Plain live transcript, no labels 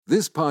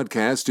This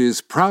podcast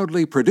is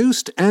proudly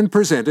produced and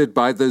presented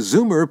by the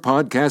Zoomer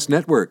Podcast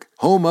Network,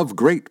 home of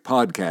great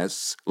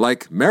podcasts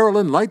like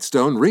Marilyn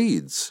Lightstone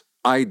Reads,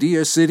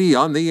 Idea City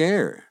on the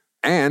Air,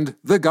 and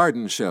The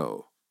Garden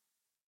Show.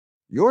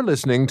 You're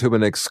listening to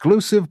an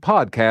exclusive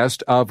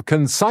podcast of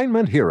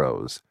Consignment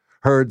Heroes,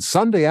 heard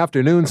Sunday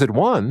afternoons at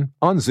 1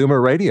 on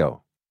Zoomer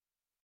Radio.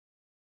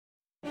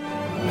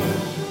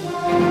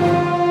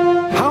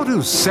 How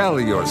to sell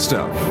your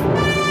stuff.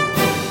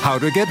 How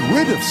to get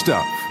rid of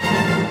stuff.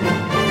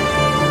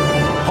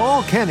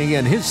 Paul Kenny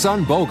and his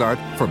son Bogart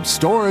from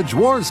Storage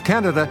Wars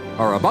Canada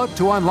are about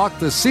to unlock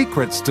the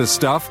secrets to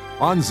stuff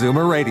on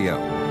Zoomer Radio.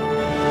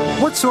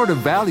 What sort of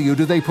value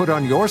do they put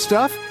on your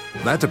stuff?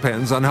 That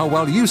depends on how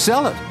well you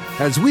sell it,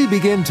 as we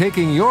begin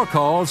taking your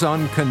calls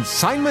on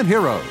Consignment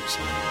Heroes,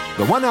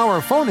 the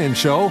 1-hour phone-in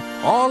show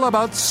all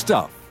about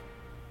stuff.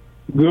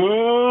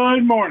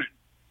 Good morning.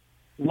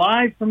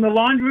 Live from the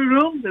laundry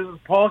room, this is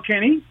Paul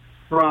Kenny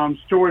from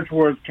Storage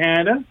Wars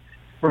Canada,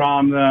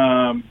 from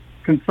the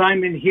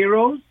Consignment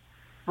Heroes,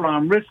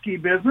 from Risky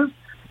Business.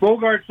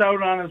 Bogart's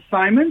out on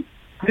assignment.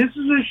 This is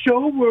a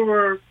show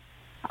where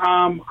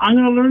I'm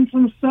going to learn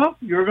some stuff.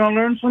 You're going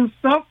to learn some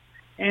stuff.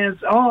 And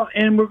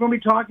we're going to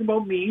be talking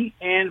about me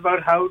and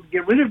about how to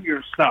get rid of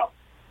your stuff.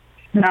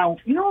 Now,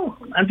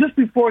 just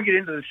before I get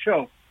into the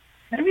show,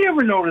 have you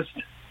ever noticed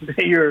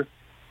that your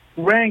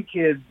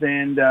grandkids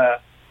and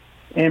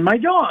my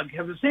dog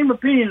have the same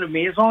opinion of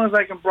me as long as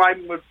I can bribe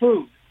them with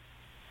food?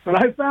 But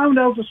I found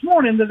out this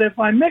morning that if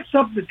I mix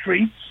up the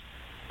treats,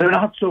 they're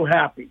not so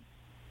happy.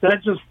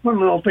 That's just one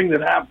little thing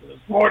that happened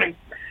this morning.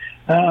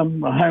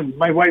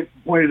 My wife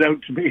pointed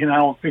out to me, and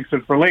I'll fix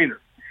it for later.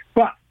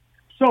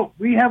 So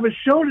we have a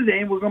show today,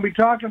 and we're going to be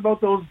talking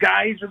about those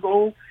guys who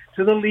go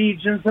to the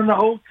Legions and the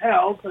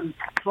hotels and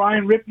try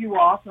and rip you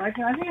off. And I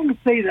didn't even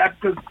say that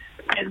because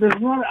I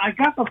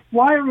got the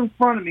flyer in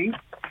front of me,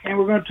 and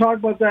we're going to talk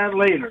about that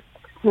later.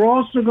 We're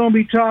also going to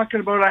be talking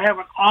about, I have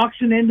an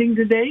auction ending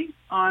today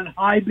on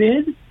high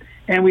bid,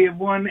 and we have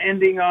one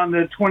ending on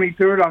the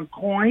 23rd on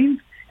coins,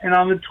 and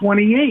on the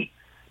 28th.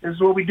 This is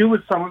what we do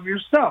with some of your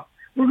stuff.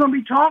 We're going to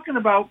be talking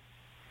about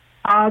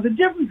the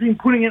difference between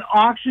putting an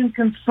auction,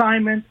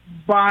 consignment,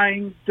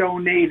 buying,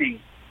 donating.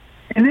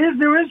 And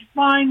there is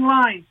fine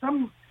lines.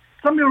 Some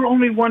are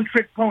only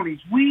one-trick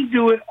ponies. We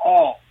do it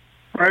all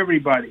for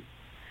everybody.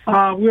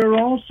 We're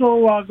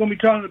also going to be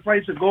talking the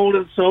price of gold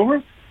and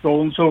silver.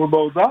 Gold and silver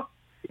both up.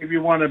 If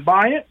you want to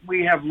buy it,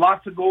 we have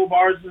lots of gold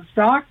bars in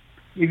stock.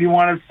 If you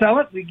want to sell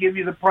it, we give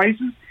you the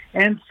prices.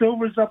 And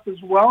silver's up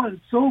as well. And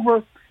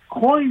silver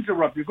coins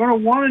are up. You're going to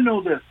want to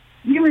know this.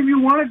 Even if you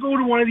want to go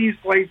to one of these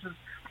places,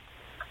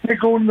 they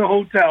go to the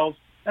hotels,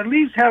 at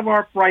least have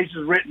our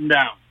prices written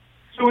down.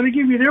 So when they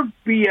give you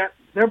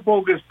their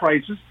bogus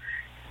prices,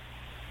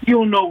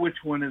 you'll know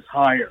which one is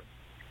higher.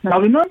 Now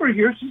the number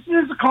here, since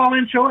this is a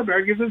call-in show, I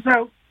better give this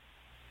out.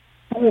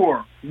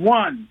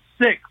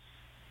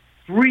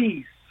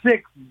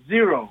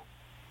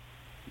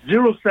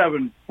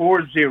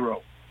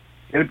 416-360-0740.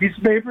 Get a piece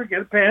of paper,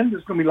 get a pen.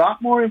 There's going to be a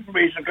lot more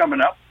information coming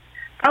up.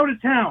 Out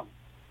of town.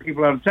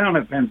 People out of town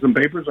have pens and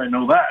papers, I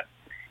know that.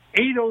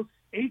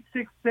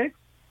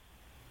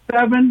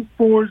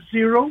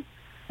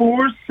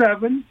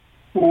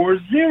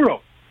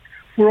 866-740-4740.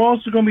 We're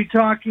also going to be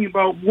talking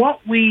about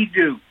what we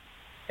do.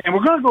 And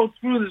we're going to go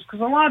through this because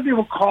a lot of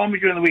people call me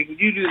during the week, and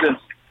you do this.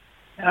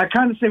 And I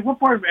kind of say, what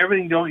part of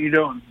everything don't you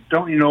know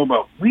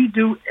about? We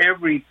do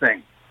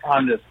everything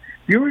on this.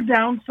 If you're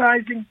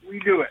downsizing, we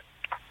do it.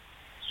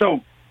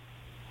 So,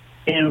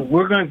 and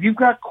if you've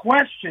got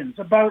questions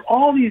about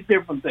all these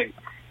different things,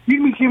 you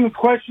can be given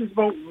questions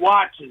about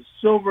watches,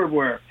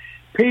 silverware,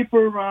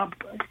 paper,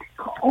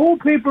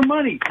 old paper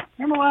money.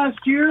 Remember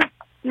last year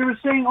they were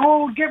saying,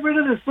 get rid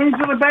of this, bring it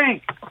to the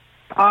bank.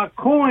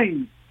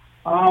 Coins,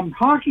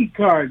 hockey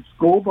cards,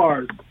 gold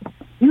bars.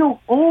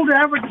 Old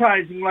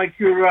advertising like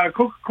your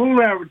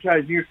Coca-Cola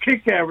advertising, your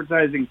Kick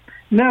advertising,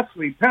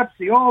 Nestle,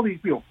 Pepsi, all these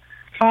people.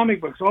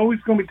 Comic books, always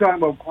going to be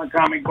talking about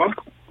comic books.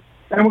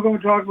 And we're going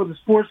to talk about the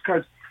sports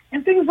cards.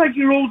 And things like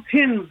your old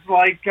tins,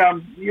 like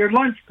your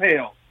lunch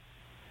pail,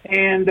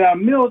 and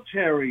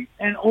military,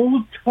 and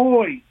old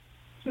toys.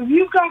 So if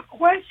you've got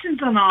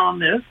questions on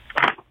this,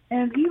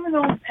 and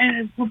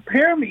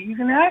prepare me, you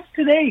can ask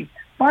today.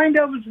 Find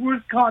out if it's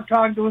worth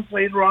talking to us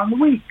later on in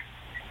the week.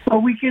 So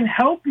we can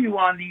help you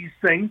on these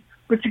things,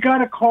 but you got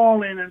to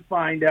call in and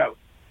find out.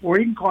 Or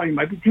you can call. You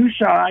might be too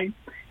shy.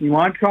 You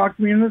want to talk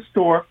to me in the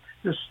store.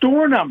 The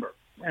store number,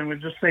 and we'll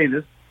just say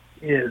this,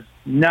 is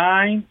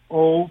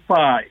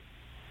 905.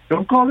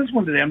 Don't call this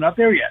one today. I'm not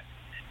there yet.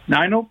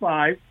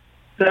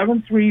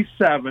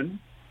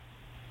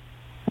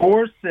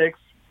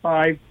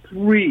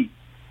 905-737-4653.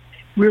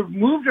 We've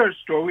moved our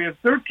store. We have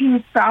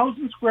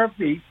 13,000 square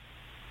feet,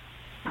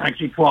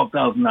 actually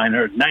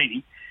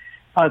 12,990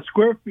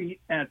 square feet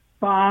at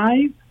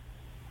 5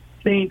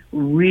 St.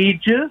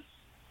 Regis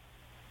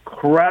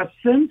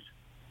Crescent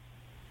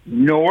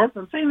North.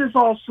 I'm saying this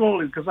all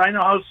slowly because I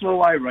know how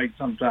slow I write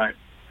sometimes.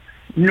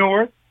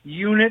 North,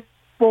 Unit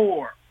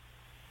 4.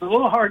 It's a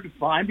little hard to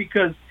find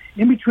because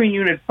In between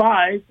Unit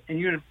 5 and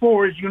Unit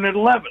 4 is Unit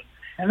 11.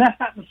 And that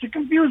happens to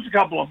confuse a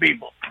couple of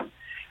people.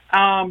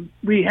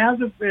 We have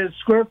the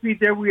square feet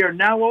there. We are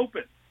now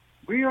open.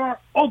 We are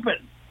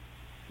open.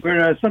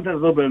 We're sometimes a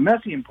little bit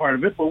messy in part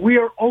of it, but we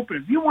are open.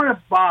 If you want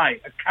to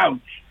buy a couch,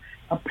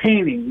 a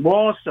painting,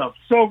 wall stuff,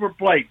 silver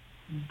plate,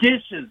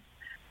 dishes,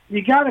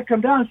 you got to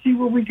come down and see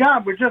what we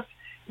got.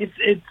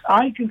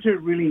 I consider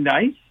it really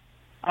nice.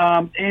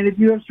 And if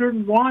you have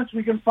certain wants,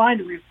 we can find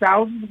it. We have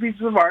thousands of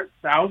pieces of art,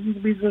 thousands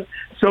of pieces of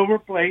silver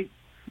plate.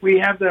 We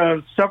have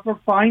the stuff for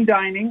fine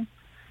dining,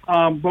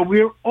 but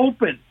we're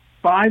open.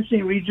 5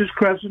 St. Regis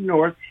Crescent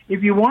North.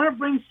 If you want to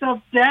bring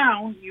stuff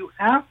down, you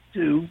have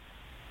to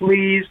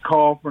please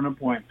call for an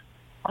appointment.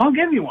 I'll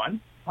give you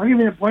one. I'll give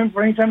you an appointment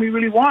for any time you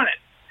really want it.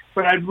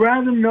 But I'd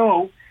rather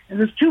know, and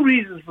there's 2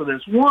 reasons for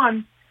this.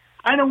 One,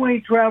 I don't want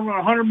you traveling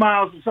 100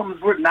 miles and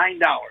something's worth $9,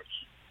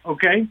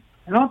 okay?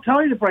 And I'll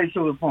tell you the price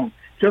over the phone.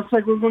 Just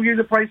like we're going to give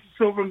you the price of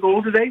silver and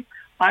gold today,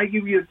 I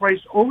give you the price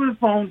over the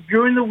phone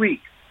during the week.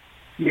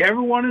 If you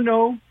ever want to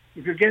know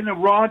if you're getting a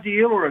raw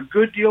deal or a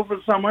good deal for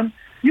someone,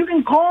 you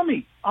can call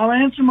me. I'll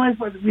answer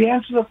we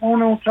answer the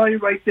phone and I'll tell you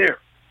right there.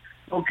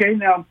 Okay,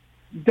 now,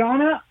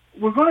 Donna,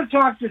 we're going to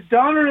talk to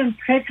Donna in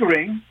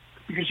Pickering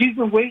because she's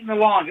been waiting the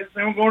longest.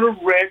 Then we're going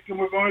to Rick and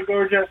we're going to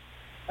go to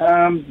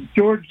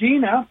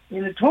Georgina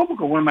in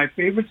Etobicoke, one of my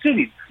favorite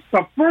cities.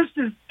 But first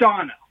is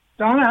Donna.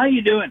 Donna, how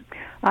you doing?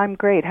 I'm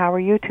great. How are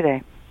you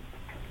today?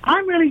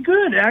 I'm really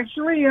good,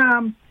 actually.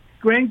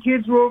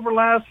 Grandkids were over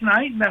last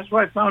night, and that's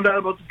why I found out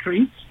about the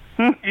treats.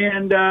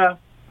 And,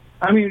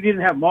 we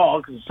didn't have them all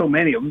because there's so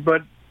many of them,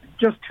 but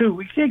just 2.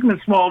 We take them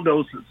in small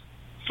doses.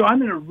 So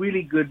I'm in a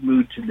really good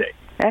mood today.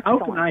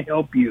 Excellent. How can I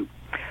help you?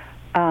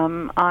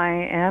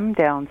 I am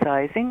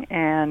downsizing,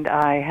 and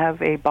I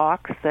have a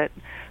box that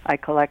I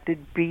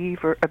collected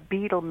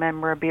Beatle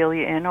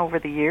memorabilia in over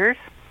the years,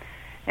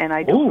 and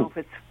I don't know if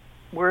it's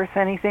worth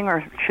anything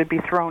or should be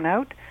thrown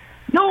out.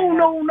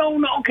 No.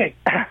 Okay.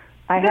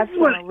 I have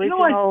some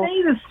original I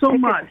say this so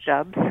much.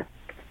 Stubs.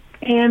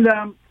 And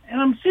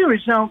I'm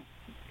serious. Now,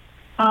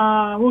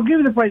 we'll give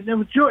you the price.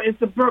 Now, it's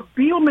the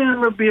Beatle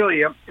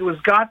memorabilia. It was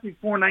got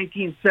before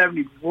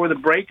 1970, before the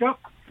breakup.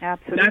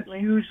 Absolutely.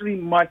 That's usually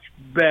much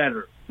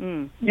better.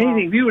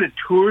 Anything, if you had a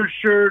tour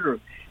shirt or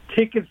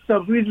ticket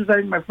stubs. I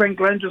think my friend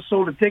Glenn just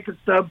sold a ticket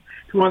stub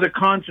to one of the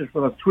concerts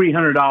for like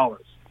 $300.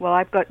 Well,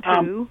 I've got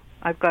 2.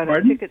 I've got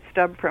a ticket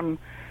stub from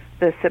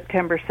the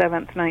September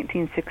 7th,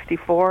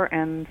 1964,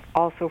 and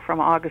also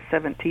from August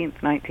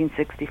 17th,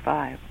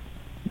 1965.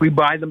 We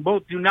buy them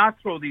both. Do not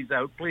throw these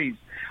out, please.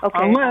 Okay.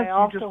 Unless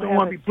you just don't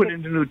want to be put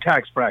into a new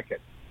tax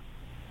bracket.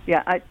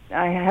 Yeah,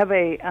 I have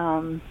a...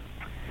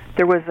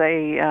 there was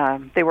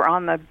they were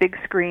on the big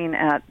screen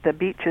at the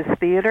Beaches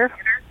Theater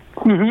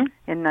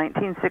in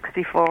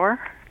 1964.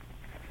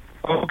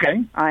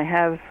 Okay. I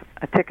have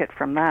a ticket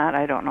from that.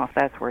 I don't know if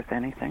that's worth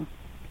anything.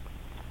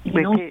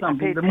 You know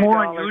something, the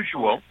more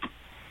unusual,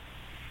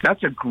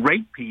 that's a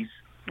great piece.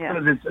 Yeah.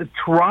 Because it's a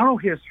Toronto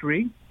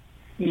history.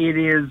 It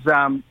is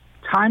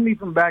timely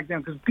from back then,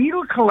 because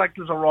Beatle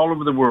collectors are all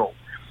over the world.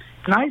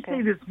 And I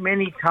say this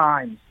many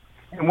times,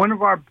 and one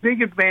of our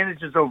big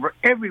advantages over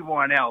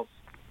everyone else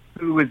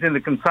who is in the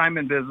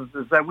consignment business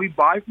is that we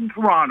buy from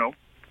Toronto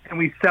and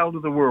we sell to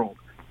the world.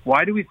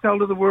 Why do we sell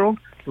to the world?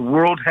 The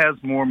world has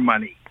more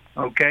money,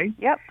 okay?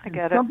 Yep, I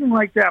get it. Something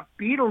like that.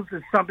 Beatles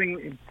is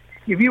something,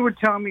 if you were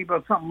telling me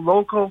about something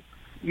local,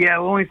 yeah,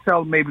 we'll only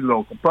sell maybe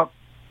local. But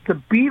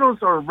the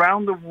Beatles are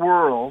around the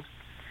world,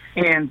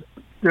 and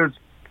there's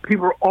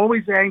people are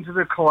always adding to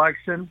their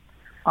collection.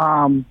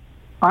 I'm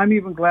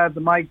even glad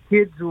that my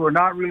kids who are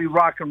not really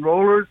rock and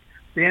rollers,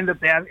 they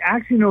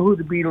actually know who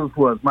the Beatles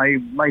was.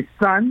 My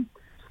son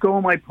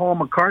stole my Paul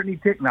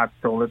McCartney ticket. Not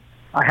stole it.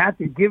 I had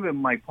to give him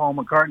my Paul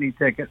McCartney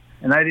ticket,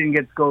 and I didn't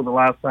get to go the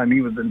last time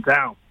he was in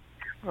town.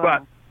 Wow.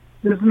 But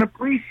there's an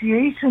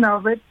appreciation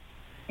of it,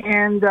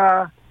 and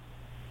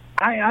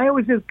I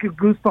always just get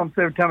goosebumps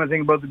every time I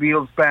think about the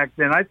Beatles back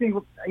then. I think,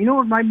 you know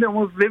what my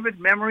most vivid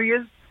memory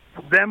is?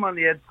 Them on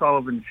the Ed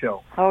Sullivan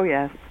Show. Oh,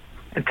 yes.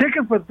 A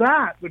ticket for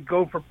that would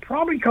go for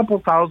probably a couple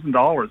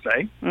 $1,000,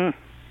 eh?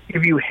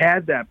 If you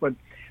had that. But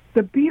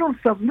the Beatles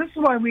stuff, and this is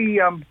why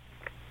we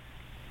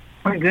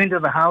when you go into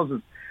the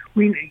houses,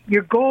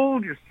 your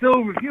gold, your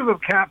silver, if you have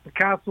a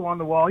Picasso on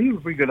the wall, you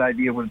have a pretty good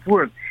idea what it's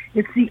worth.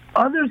 It's the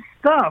other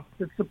stuff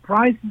that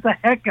surprises the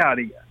heck out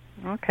of you.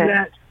 Okay.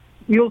 That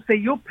you'll say,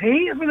 you'll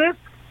pay for this?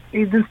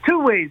 There's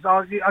 2 ways.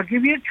 I'll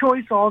give you a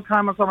choice all the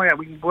time on something like that.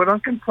 We can put it on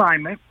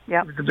consignment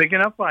if it's a big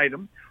enough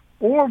item,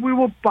 or we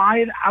will buy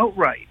it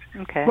outright.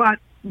 Okay. But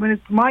when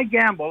it's my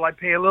gamble, I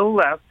pay a little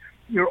less.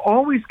 You're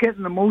always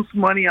getting the most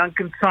money on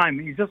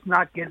consignment. You're just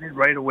not getting it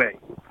right away.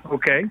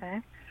 Okay?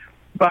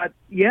 But,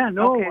 yeah,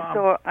 no. Okay,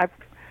 so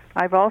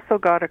I've also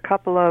got a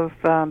couple of...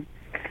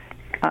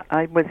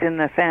 I was in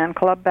the fan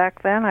club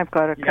back then. I've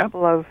got a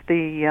couple of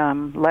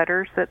the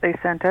letters that they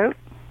sent out.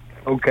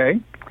 Okay.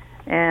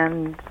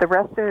 And the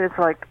rest of it is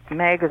like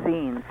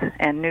magazines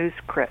and news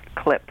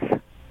clips.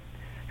 A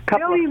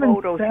couple of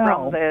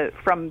photos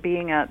from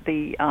being at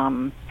the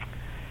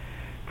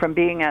from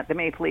being at the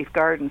Maple Leaf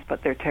Gardens,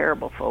 but they're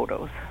terrible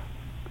photos.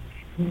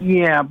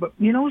 Yeah, but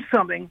you know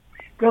something?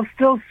 They'll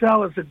still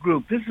sell as a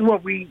group. This is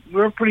what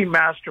we're pretty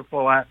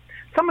masterful at.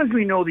 Sometimes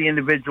we know the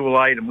individual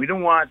item. We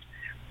don't want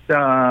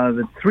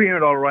the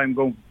 $300 item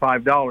going for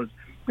 $5.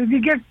 But if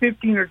you get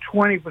 15 or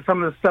 20 for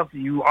some of the stuff that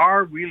you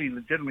are really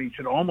legitimately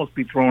should almost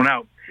be thrown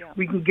out,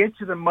 we can get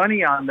you the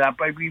money on that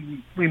by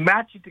we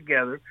match it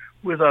together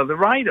with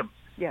other items.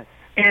 Yes.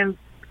 And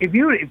if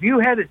you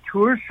had a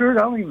tour shirt,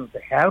 I don't even know if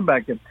they had them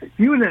back then. If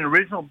you had an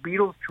original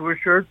Beatles tour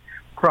shirt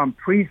from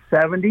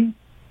pre-70,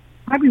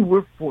 might be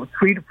worth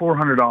 $300 to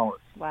 $400.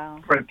 Wow.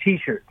 For a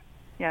T-shirt.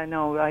 Yeah,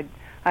 no, I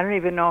don't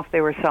even know if they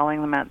were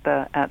selling them at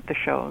the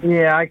shows.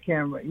 Yeah, I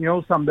can't. You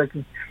know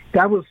something?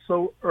 That was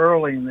so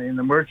early in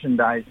the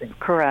merchandising.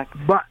 Correct.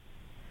 But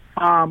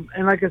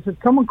and like I said,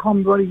 someone called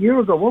me about a year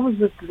ago. What was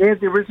it? They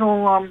had the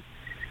original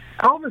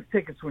Elvis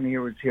tickets when he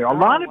was here. A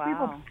lot of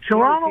people.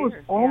 Toronto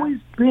has always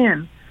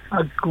been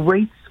a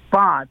great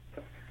spot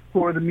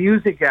for the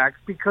music acts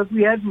because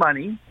we had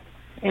money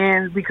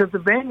and because the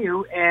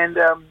venue and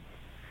I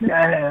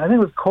think it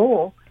was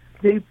Cole.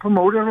 They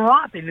promoted a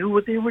lot. They knew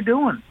what they were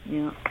doing.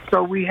 Yeah.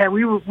 So we've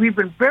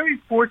been very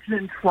fortunate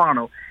in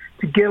Toronto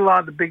to get a lot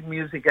of the big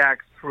music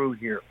acts through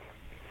here.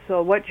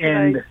 So what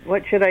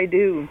should I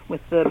do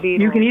with the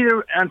Beatles? You can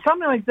either on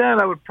something like that.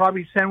 I would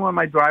probably send one of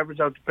my drivers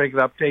out to pick it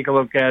up, take a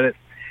look at it,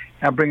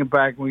 and bring it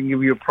back. And we can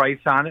give you a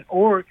price on it.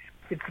 Or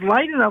it's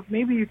light enough.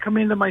 Maybe you come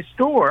into my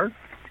store.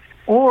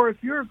 Or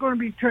if you're going to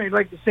be turning,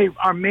 like to say,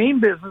 our main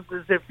business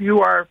is if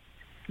you are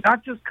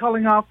not just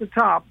culling off the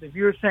top. If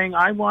you're saying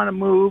I want to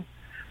move.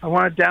 I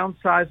want to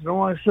downsize. I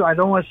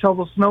don't want to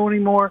shovel snow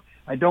anymore.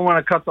 I don't want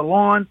to cut the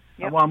lawn.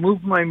 Yep. I want to move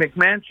from my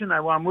McMansion.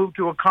 I want to move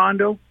to a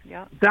condo.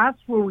 Yep. That's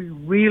where we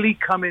really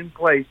come in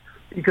place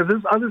because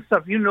there's other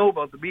stuff you know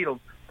about the Beatles,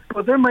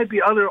 but there might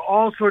be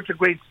all sorts of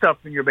great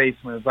stuff in your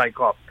basement, as I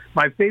call it.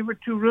 My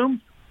favorite 2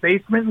 rooms,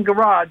 basement and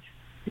garage,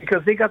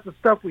 because they got the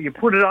stuff where you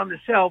put it on the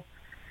shelf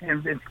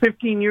and it's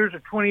 15 years or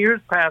 20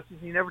 years passes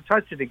and you never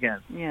touch it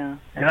again. Yeah.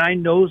 And I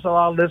know a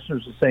lot of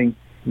listeners are saying,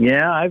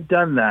 yeah, I've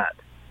done that.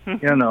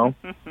 You know.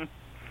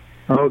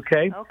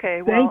 Okay.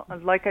 Okay. Well,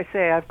 like I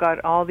say, I've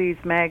got all these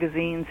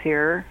magazines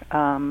here.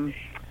 From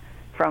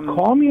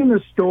call me in the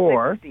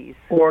store, 60s.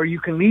 Or you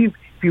can leave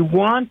if you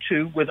want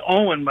to with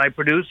Owen, my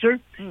producer.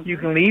 Mm-hmm. You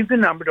can leave the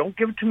number. Don't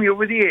give it to me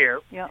over the air.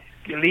 Yeah.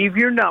 You leave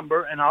your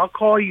number, and I'll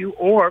call you.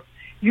 Or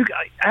you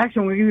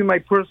actually, I'm going to give you my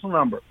personal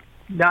number.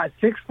 Now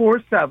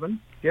 647. Do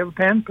you have a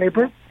pen,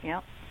 paper? Yeah.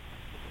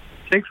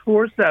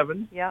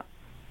 647. Yeah.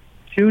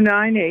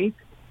 298.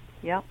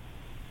 Yeah.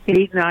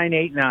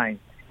 8989.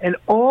 And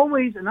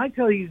always, and I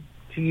tell you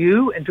to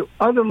you and to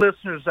other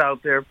listeners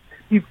out there,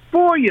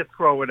 before you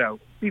throw it out,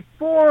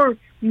 before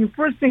you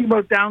first think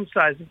about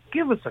downsizing,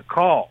 give us a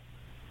call.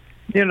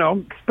 You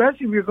know,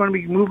 especially if you're going to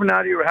be moving out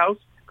of your house,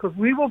 because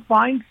we will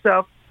find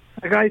stuff.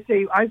 Like I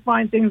say, I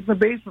find things in the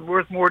basement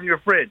worth more than your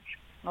fridge.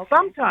 Okay.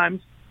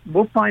 Sometimes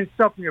we'll find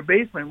stuff in your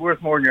basement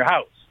worth more than your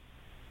house.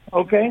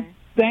 Okay?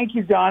 Thank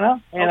you,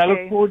 Donna, and I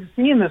look forward to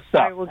seeing this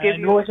stuff. I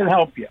know I can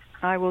help you.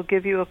 I will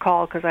give you a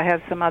call because I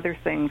have some other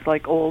things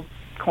like old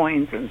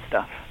coins and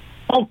stuff.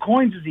 Oh,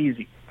 coins is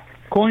easy.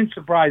 Coin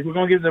surprise. We're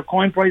going to give the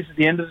coin price at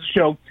the end of the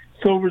show.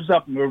 Silver's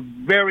up, and we're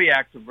very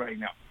active right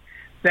now.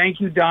 Thank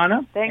you,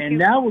 Donna. Thank you. And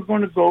now we're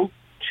going to go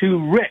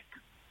to Rick.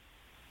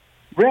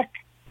 Rick.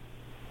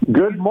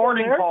 Good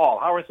morning, Paul.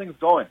 How are things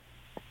going?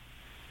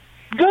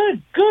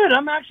 Good.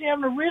 I'm actually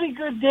having a really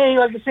good day.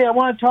 Like I say, I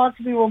want to talk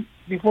to people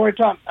before I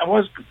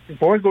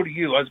go to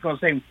you. I was going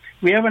to say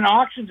we have an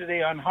auction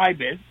today on High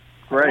Bid.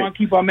 Right. I want to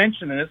keep on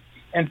mentioning it.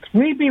 And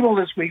 3 people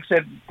this week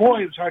said,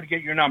 boy, it was hard to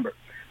get your number.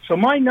 So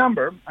my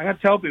number, I'm going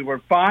to tell people, we're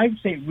 5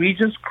 St.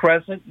 Regis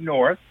Crescent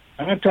North.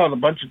 I'm going to tell it a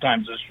bunch of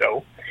times this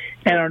show.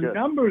 And our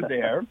number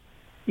there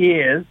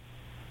is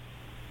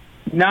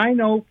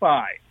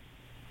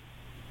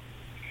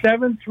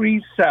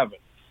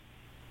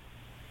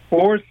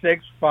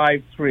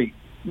 905-737-4653.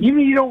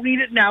 Even if you don't need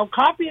it now,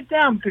 copy it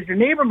down because your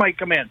neighbor might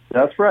come in.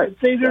 That's right. And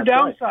say they're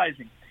downsizing.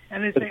 Right.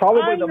 And they say,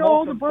 I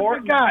know the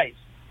perfect guys.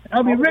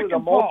 I'll be Rick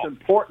and Paul. The most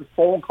important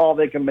phone call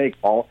they can make,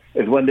 Paul,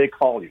 is when they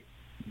call you.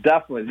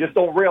 Definitely. Just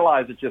don't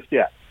realize it just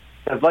yet.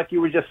 Because like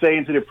you were just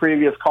saying to the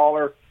previous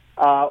caller,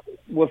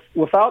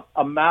 without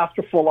a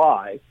masterful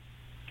eye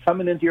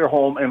coming into your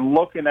home and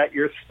looking at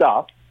your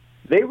stuff,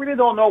 they really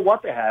don't know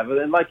what they have.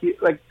 And like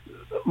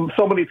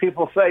so many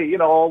people say, you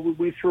know,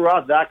 we threw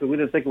out that because we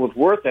didn't think it was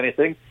worth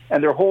anything,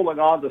 and they're holding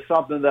on to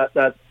something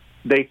that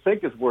they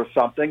think is worth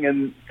something,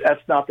 and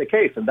that's not the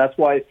case. And that's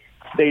why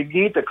they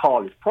need to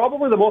call you. It's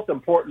probably the most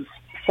important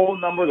phone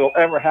number they'll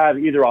ever have,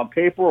 either on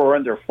paper or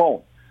on their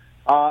phone.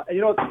 And, you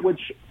know,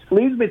 which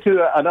leads me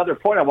to another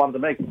point I wanted to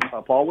make,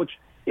 Paul, which,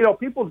 you know,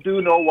 people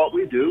do know what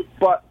we do,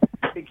 but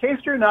in case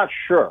you're not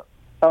sure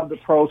of the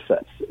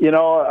process, you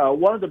know,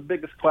 one of the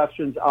biggest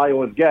questions I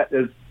always get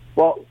is,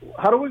 well,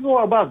 how do we go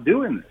about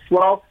doing this?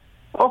 Well,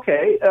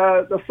 okay,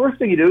 the first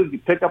thing you do is you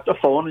pick up the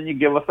phone and you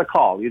give us a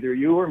call. Either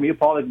you or me,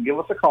 Paul, you can give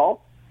us a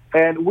call,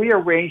 and we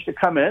arrange to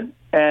come in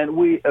and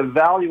we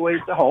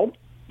evaluate the home.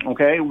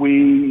 Okay,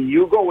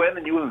 you go in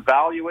and you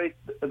evaluate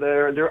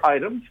their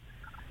items,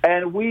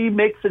 and we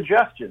make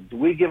suggestions.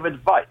 We give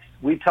advice.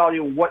 We tell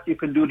you what you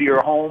can do to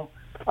your home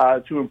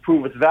to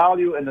improve its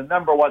value. And the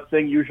number one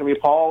thing usually,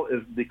 Paul,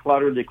 is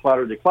declutter,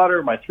 declutter,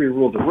 declutter. My 3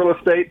 rules of real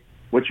estate,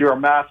 which you're a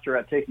master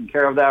at taking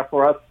care of that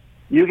for us.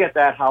 You get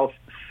that house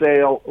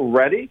sale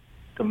ready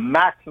to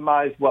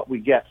maximize what we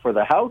get for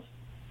the house.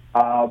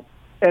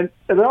 And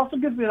it also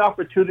gives me an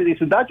opportunity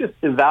to not just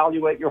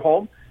evaluate your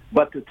home,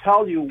 but to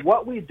tell you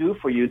what we do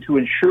for you to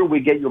ensure we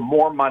get you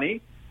more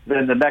money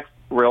than the next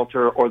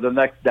realtor or the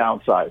next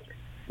downsizer.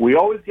 We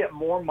always get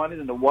more money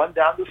than the one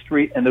down the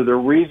street, and there's a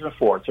reason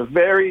for it. It's a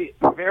very,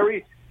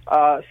 very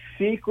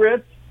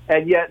secret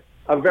and yet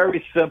a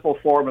very simple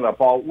formula,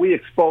 Paul. We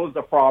expose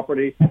the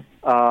property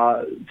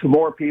to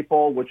more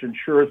people, which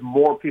ensures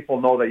more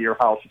people know that your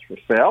house is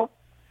for sale,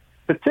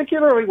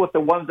 particularly with the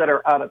ones that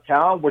are out of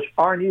town, which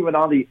aren't even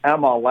on the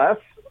MLS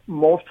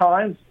most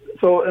times.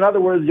 So, in other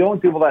words, the only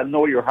people that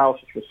know your house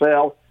is for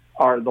sale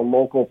are the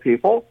local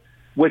people,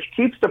 which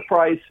keeps the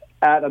price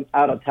at an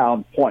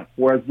out-of-town point,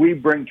 whereas we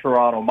bring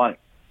Toronto money.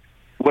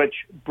 Which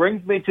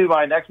brings me to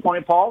my next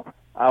point, Paul.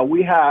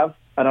 We have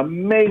an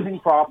amazing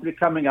property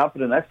coming up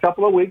in the next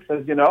couple of weeks,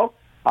 as you know.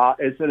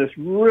 It's in this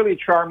really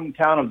charming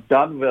town of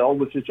Dunnville,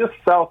 which is just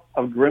south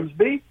of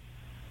Grimsby.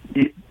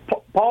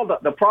 Paul,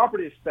 the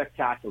property is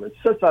spectacular. It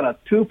sits on a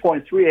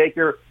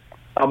 2.3-acre,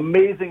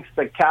 amazing,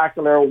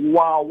 spectacular,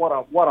 wow,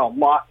 what a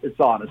lot it's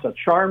on. It's a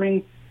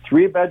charming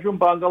 3-bedroom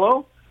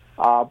bungalow.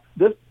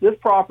 This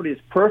property is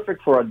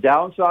perfect for a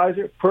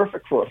downsizer,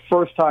 perfect for a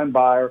first-time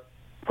buyer,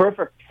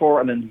 perfect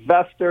for an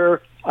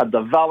investor, a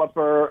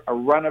developer, a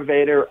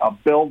renovator, a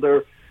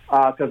builder,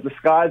 because the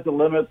sky's the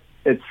limit.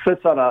 It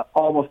sits on a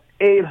almost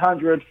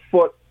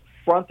 800-foot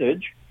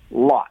frontage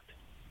lot.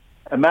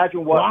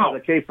 Imagine what the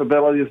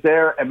capabilities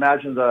there.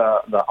 Imagine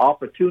the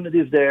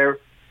opportunities there.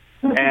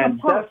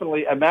 And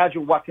definitely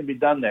imagine what can be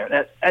done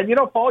there. And you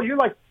know, Paul, you're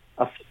like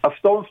a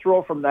stone's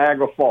throw from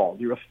Niagara Falls.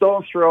 You're a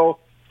stone's throw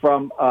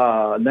from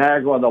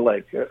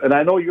Niagara-on-the-Lake. And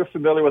I know you're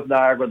familiar with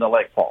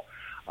Niagara-on-the-Lake, Paul.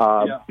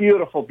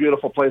 Beautiful,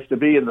 beautiful place to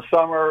be in the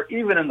summer,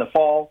 even in the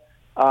fall.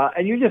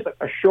 And you're just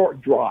a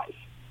short drive.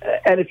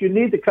 And if you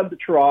need to come to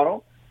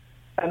Toronto,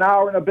 an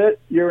hour and a bit,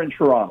 you're in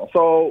Toronto.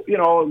 So, you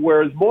know,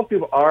 whereas most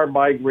people are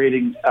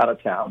migrating out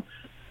of town.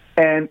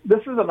 And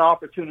this is an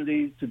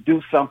opportunity to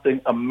do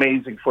something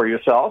amazing for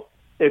yourself.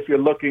 If you're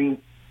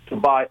looking to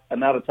buy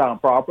an out-of-town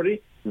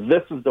property,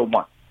 this is the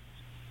one.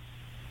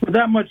 With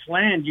that much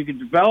land, you can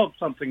develop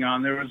something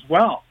on there as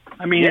well.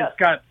 I mean, It's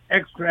got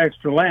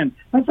extra land.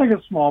 That's like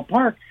a small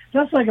park.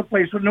 That's like a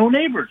place with no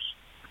neighbors.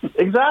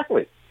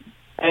 Exactly.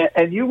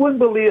 And you wouldn't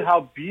believe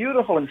how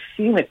beautiful and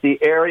scenic the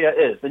area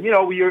is. And, you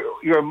know,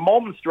 you're a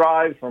moment's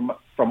drive from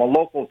a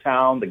local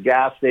town, the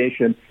gas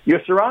station.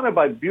 You're surrounded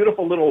by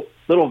beautiful little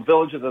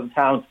villages and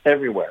towns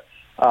everywhere.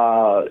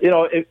 You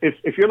know,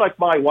 if you're like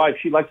my wife,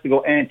 she likes to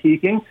go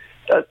antiquing.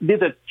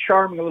 These are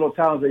charming little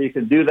towns that you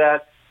can do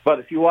that. But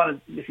if you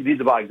need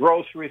to buy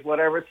groceries,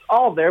 whatever, it's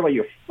all there, but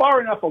you're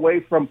far enough away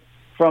from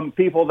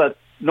people that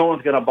no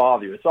one's going to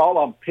bother you. It's all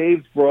on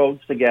paved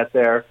roads to get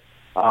there.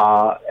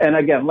 And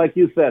again, like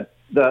you said,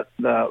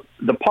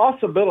 the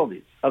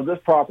possibilities of this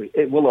property,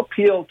 it will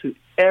appeal to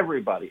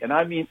everybody, and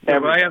I mean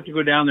everybody. I have to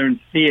go down there and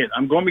see it.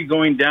 I'm going to be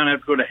going down. I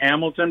have to go to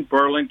Hamilton,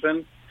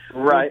 Burlington,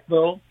 right?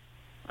 Oakville.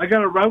 I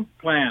got a route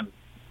plan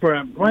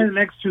for probably the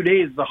next 2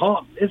 days.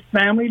 It's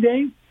family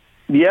day.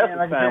 Yes,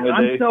 it's family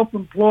day. I'm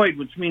self-employed,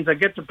 which means I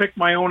get to pick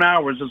my own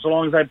hours as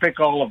long as I pick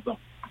all of them.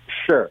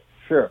 Sure.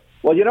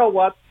 Well, you know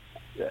what?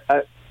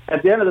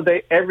 At the end of the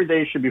day, every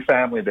day should be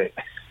family day.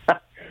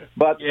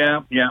 But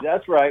yeah,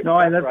 that's right.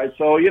 That's right.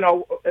 So, you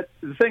know,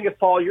 the thing is,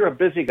 Paul, you're a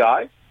busy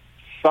guy.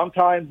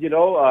 Sometimes, you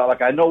know,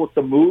 like I know it's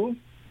the move,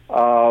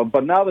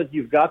 but now that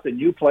you've got the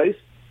new place,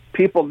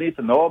 people need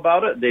to know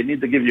about it. They need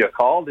to give you a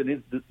call. They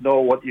need to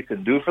know what you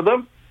can do for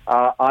them.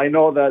 I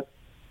know that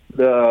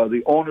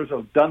the owners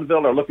of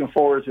Dunnville are looking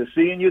forward to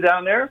seeing you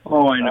down there.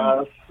 Oh, I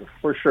know.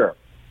 For sure.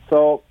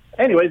 So,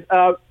 anyways,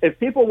 if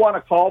people want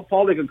to call,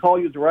 Paul, they can call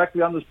you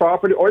directly on this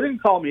property, or they can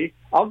call me.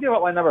 I'll give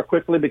out my number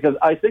quickly because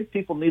I think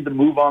people need to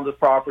move on this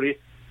property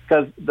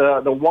because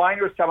the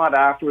whiners come out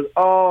afterwards.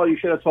 Oh, you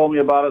should have told me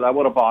about it. I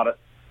would have bought it.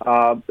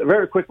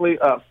 Very quickly,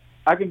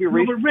 I can be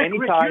reached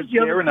anytime, day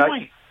or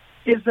night.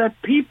 Is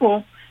that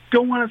people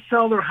don't want to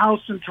sell their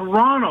house in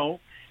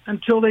Toronto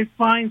until they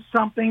find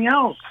something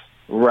else.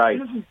 Right.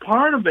 This is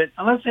part of it,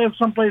 unless they have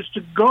someplace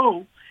to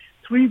go.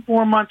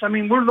 3-4 months. I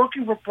mean, we're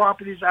looking for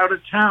properties out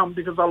of town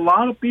because a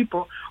lot of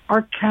people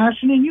are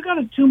cashing in. You got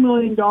a $2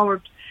 million.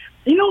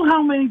 You know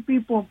how many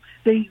people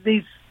they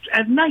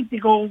at night they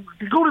go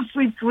to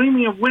sleep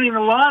dreaming of winning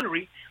the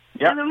lottery,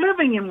 and they're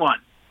living in one.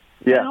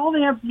 Yeah. And all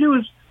they have to do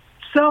is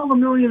sell the $1.5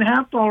 million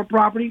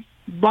property,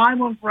 buy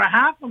one for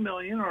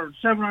 $500,000 or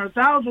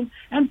 $700,000,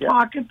 and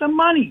pocket the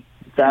money.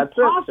 That's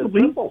and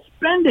possibly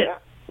spend it. Yeah.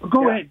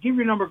 Go ahead, give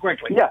your number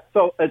quickly. Yeah.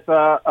 So it's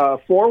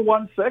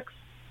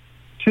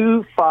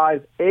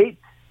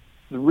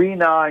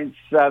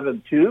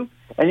 416-258-3972.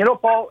 And, you know,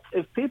 Paul,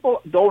 if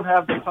people don't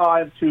have the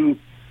time to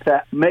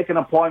to make an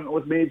appointment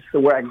with me so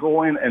where I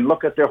go in and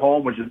look at their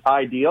home, which is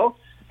ideal.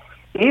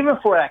 Even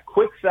for a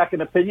quick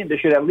second opinion, they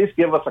should at least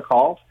give us a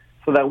call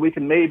so that we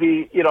can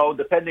maybe,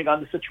 depending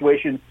on the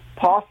situation,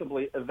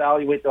 possibly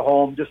evaluate the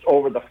home just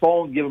over the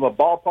phone, give them a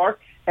ballpark,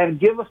 and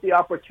give us the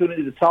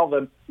opportunity to tell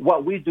them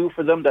what we do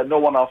for them that no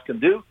one else can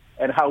do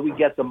and how we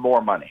get them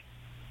more money.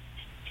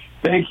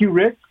 Thank you,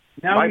 Rick.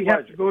 Now My we pleasure.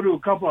 have to go to a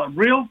couple of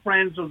real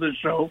friends of the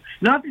show.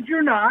 Not that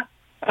you're not,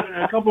 but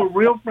a couple of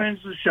real friends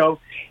of the show.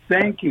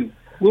 Thank you.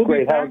 We'll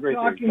Great. be Have a back great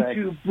day. talking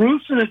Thanks. to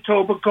Bruce in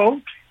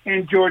Etobicoke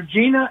and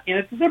Georgina in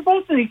it. They're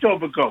both in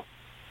Etobicoke.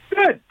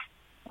 Good.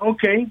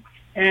 Okay.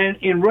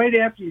 And right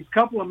after these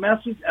couple of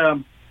messages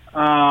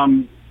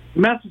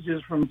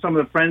from some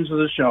of the friends of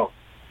the show.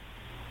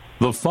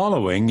 The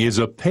following is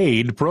a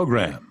paid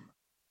program.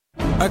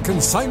 A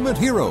consignment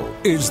hero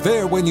is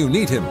there when you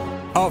need him.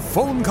 A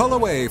phone call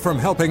away from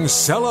helping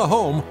sell a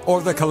home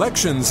or the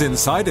collections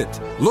inside it.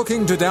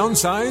 Looking to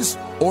downsize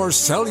or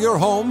sell your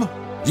home?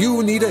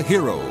 You need a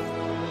hero.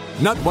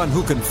 Not one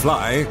who can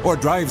fly or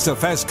drives a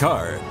fast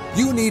car.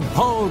 You need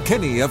Paul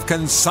Kenny of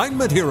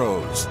Consignment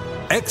Heroes.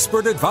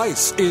 Expert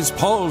advice is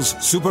Paul's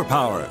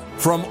superpower.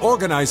 From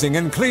organizing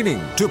and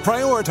cleaning to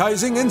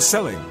prioritizing and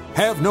selling.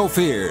 Have no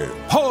fear.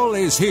 Paul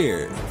is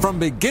here from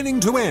beginning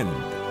to end.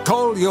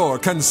 Call your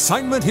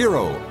consignment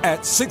hero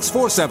at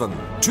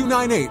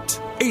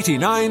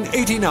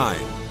 647-298-8989.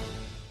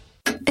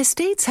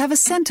 Estates have a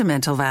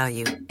sentimental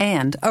value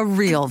and a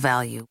real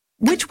value.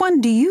 Which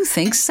one do you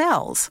think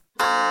sells?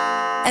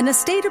 An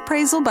estate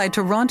appraisal by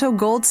Toronto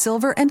Gold,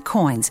 Silver and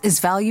Coins is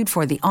valued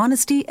for the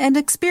honesty and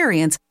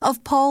experience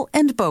of Paul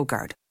and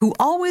Bogart, who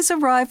always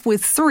arrive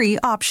with 3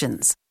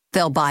 options.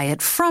 They'll buy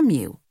it from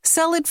you,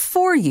 sell it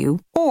for you,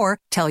 or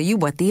tell you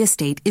what the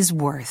estate is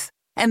worth.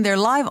 And their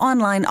live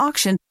online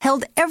auction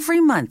held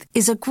every month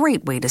is a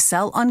great way to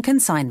sell on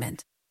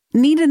consignment.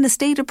 Need an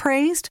estate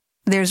appraised?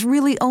 There's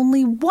really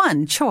only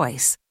one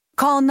choice.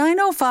 Call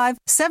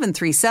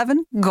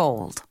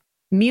 905-737-GOLD.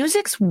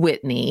 Music's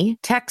Whitney,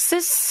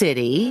 Texas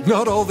City.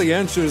 Not all the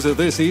answers are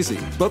this easy,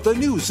 but the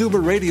new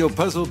Zoomer Radio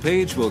puzzle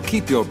page will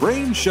keep your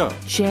brain sharp.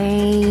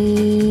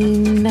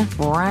 Jane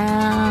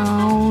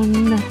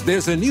Brown.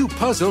 There's a new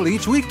puzzle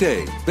each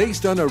weekday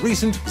based on a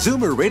recent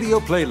Zoomer Radio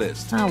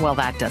playlist. Oh, well,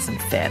 that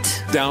doesn't fit.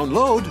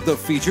 Download the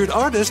featured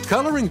artist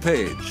coloring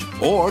page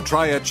or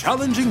try a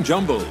challenging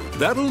jumble.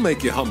 That'll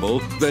make you humble.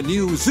 The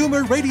new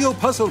Zoomer Radio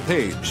puzzle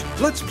page.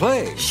 Let's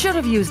play. Should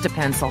have used a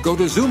pencil. Go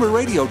to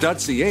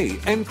zoomerradio.ca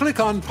and click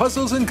on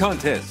puzzles and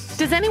contests.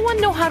 Does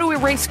anyone know how to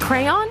erase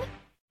crayon?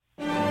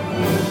 Okay,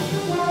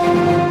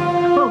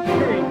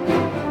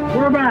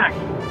 we're back.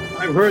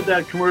 I've heard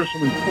that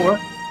commercial before.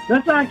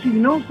 That's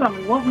actually,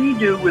 something, what we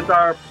do with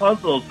our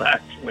puzzles,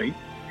 actually.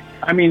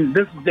 I mean,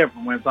 this is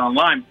different when it's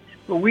online,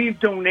 but we've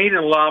donated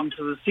a lot of them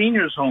to the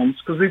seniors' homes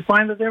because we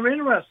find that they're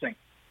interesting,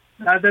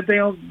 that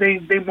they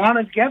want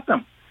to get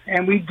them.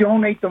 And we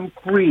donate them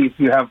free if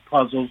you have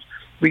puzzles.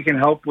 We can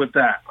help with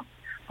that.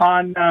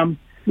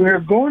 We're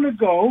going to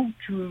go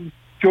to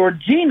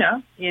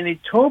Georgina in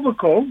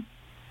Etobicoke,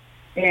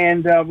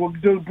 and we'll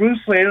do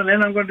Bruce later, and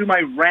then I'm going to do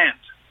my rant.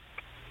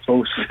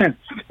 So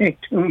stay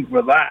tuned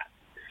for that.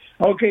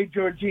 Okay,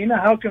 Georgina,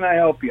 how can I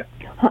help you?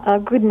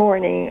 Good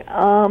morning.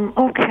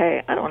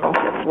 Okay, I don't know if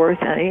it's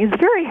worth any. It's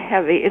very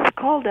heavy. It's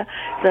called,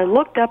 I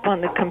looked up on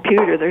the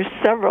computer, there's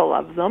several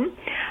of them,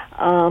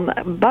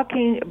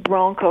 Bucking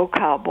Bronco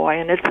Cowboy,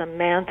 and it's a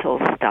mantle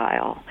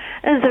style.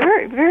 And it's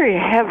very, very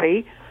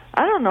heavy.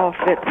 I don't know if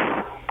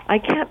I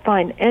can't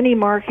find any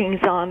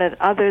markings on it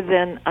other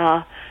than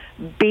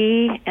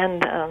B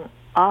and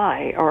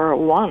I, or a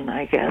 1,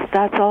 I guess.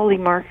 That's all the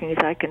markings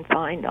I can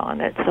find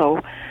on it. So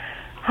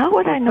how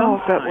would I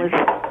know if it was,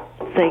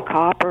 say,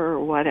 copper or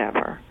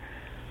whatever?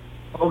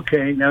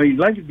 Okay, now you'd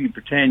like to be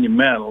titanium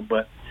metal,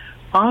 but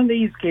on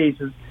these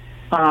cases,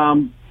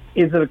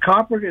 is it a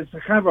copper? It's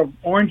a kind of an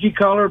orangey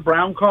color,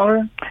 brown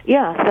color?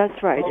 Yes,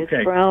 that's right. Okay.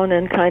 It's brown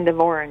and kind of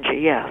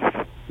orangey,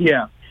 yes.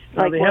 Yeah.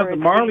 Now, Like they have where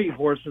the it's- Marley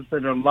horses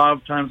that a lot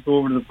of times go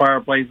over to the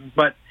fireplaces,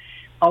 but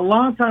a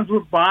lot of times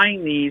we're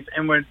buying these,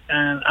 and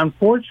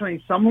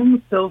unfortunately, some of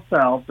them still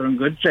sell. They're in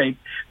good shape,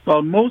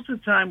 but most of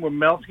the time we're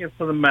melting it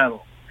for the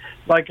metal.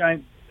 Like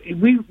that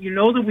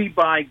we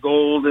buy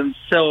gold and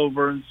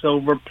silver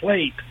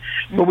plate,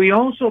 but we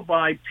also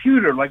buy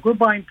pewter. Like we're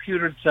buying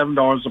pewter at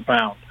 $7 a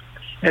pound.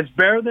 It's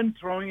better than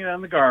throwing it on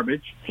the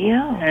garbage.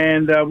 Yeah.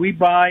 And we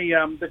buy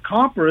the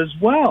copper as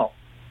well.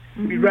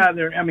 We'd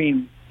rather,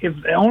 if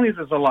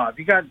there's a lot. If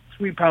you got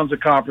 3 pounds of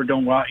copper, you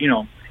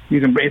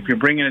can, if you're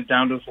bringing it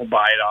down to us, we'll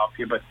buy it off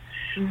you. But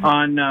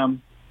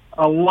on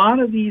a lot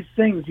of these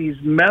things, these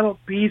metal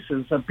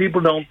pieces that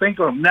people don't think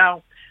of.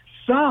 Now,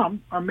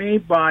 some are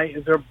made by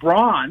either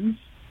bronze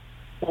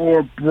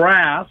or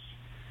brass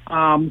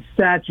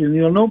statues.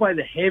 You'll know by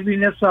the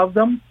heaviness of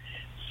them.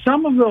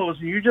 Some of those,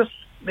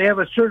 they have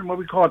a certain, what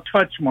we call a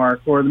touch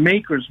mark, or the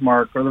maker's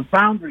mark, or the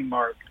foundry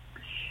mark.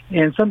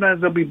 And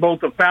sometimes there'll be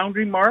both a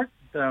foundry mark,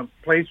 the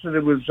place that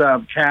it was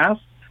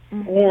cast,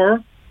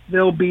 or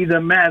there'll be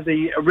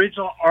the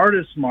original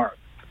artist mark.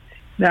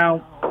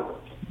 Now,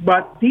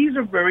 But these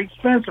are very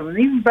expensive, and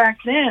even back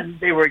then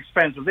they were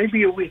expensive. They'd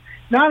be a week,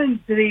 not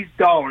in today's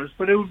dollars,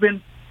 but it would have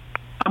been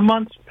a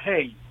month's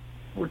pay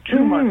or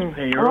 2 months'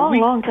 pay. Or a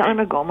long time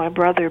ago, my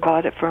brother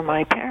bought it for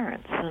my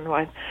parents, and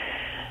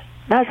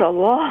that's a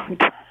long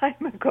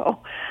time ago.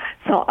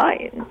 So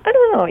I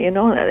don't know.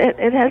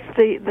 It has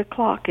the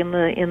clock in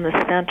the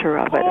center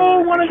of it.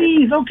 Oh, one of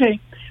these. Okay,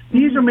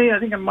 these are made, I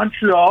think, in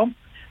Montreal.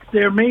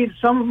 They're made.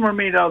 Some of them are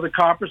made out of the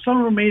copper. Some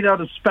of them are made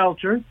out of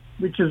spelter,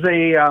 which is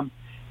a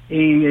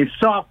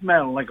soft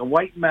metal, like a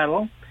white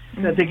metal,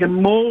 that they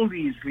can mold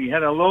easily.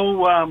 Had a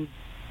low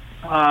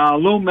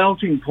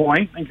melting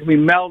point and can be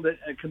melded.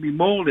 It can be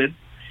molded,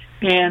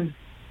 and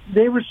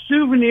they were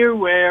souvenir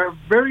ware,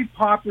 very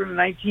popular in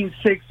the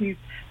 1960s.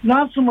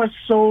 Not so much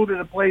sold at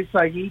a place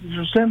like Eaton's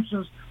or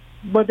Simpson's,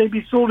 but they'd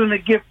be sold in a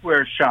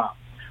giftware shop,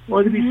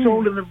 or they'd be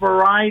sold in the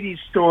variety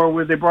store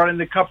where they brought in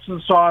the cups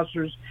and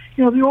saucers.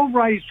 The old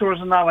variety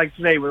stores are not like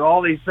today, where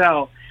all they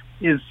sell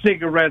is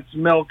cigarettes,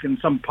 milk, and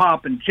some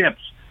pop and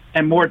chips,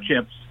 and more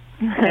chips,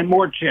 and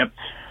more chips,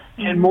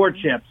 and more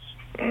chips.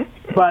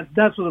 But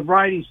that's what the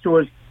variety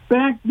stores.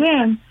 Back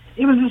then,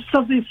 it was just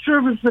something that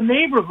serviced the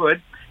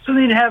neighborhood, so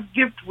they'd have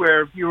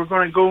giftware. If you were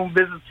going to go and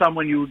visit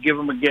someone, you would give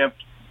them a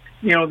gift.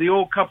 The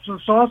old cups and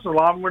saucers, a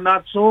lot of them were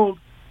not sold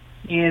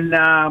in,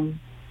 now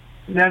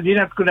you'd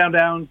have to go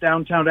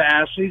downtown to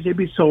Ashley's. They'd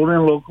be sold in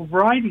a local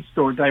variety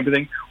store type of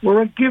thing,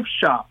 or a gift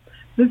shop.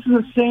 This is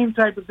the same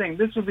type of thing.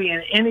 This would be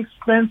an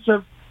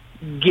inexpensive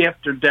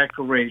gift or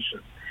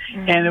decoration.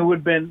 And it would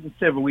have been,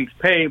 instead of a week's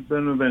pay, it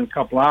would have been a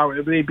couple hours.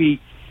 It would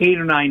be $8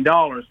 or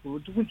 $9,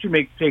 which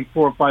you take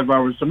 4 or 5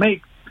 hours to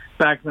make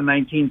back in the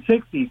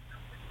 1960s.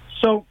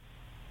 So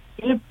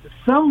if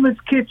some of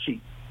it's kitschy,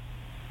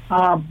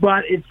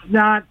 but it's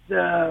not,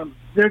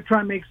 they're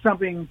trying to make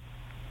something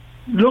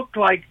look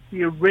like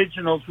the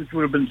originals, which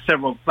would have been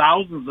several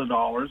thousands of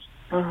dollars,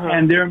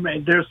 and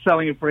they're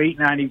selling it for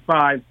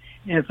 $8.95,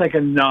 and it's like a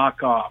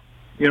knockoff.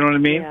 You know what I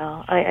mean?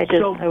 Yeah, I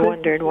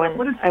wondered when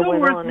but it's I still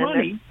went worth on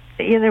money.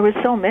 And there was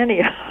so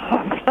many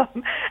of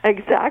them,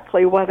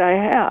 exactly what I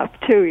have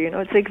too.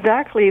 It's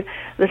exactly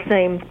the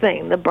same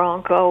thing: the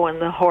Bronco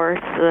and the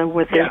horse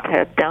with his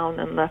head down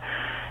and the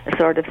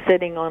sort of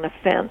sitting on a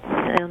fence.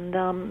 And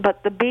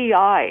but the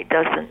BI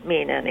doesn't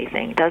mean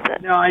anything, does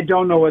it? No, I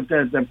don't know what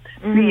that. The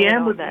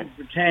BM would be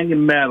Britannia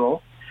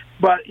metal,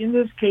 but in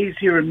this case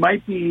here, it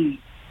might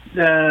be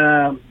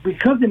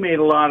because they made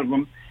a lot of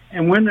them,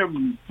 and when they're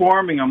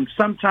forming them,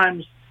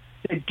 sometimes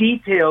the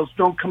details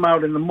don't come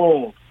out in the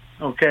mold.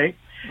 Okay?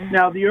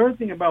 Now, the other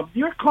thing about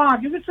your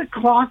clock, if it's a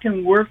clock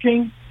and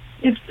working,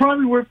 it's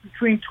probably worth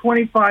between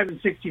 $25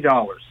 and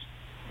 $60.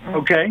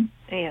 Okay?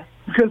 Yeah.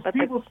 Because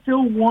people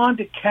still want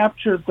to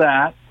capture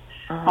that.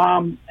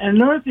 And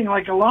another thing,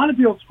 like a lot of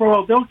people throw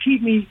out, they'll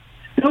keep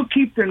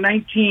their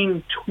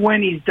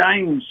 1920s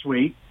diamond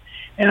suite,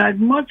 and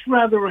I'd much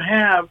rather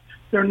have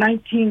their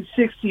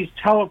 1960s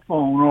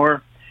telephone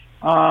or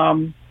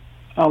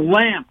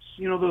lamps.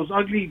 Those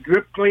ugly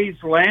drip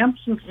glazed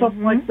lamps and stuff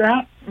like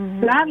that.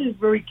 That is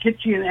very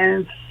kitschy and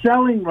it's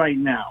selling right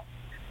now.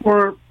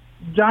 Or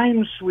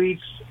diamond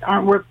suites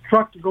aren't worth the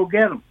truck to go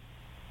get them.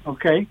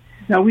 Okay?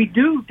 Now, we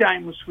do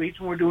diamond suites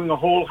when we're doing a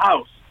whole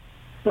house.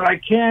 But I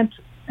can't,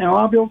 and a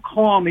lot of people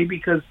call me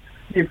because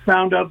they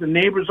found out the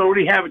neighbors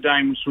already have a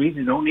diamond suite.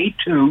 They don't need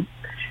two.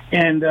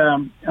 And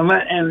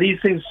these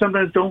things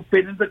sometimes don't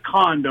fit into the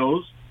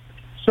condos.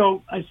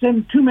 So I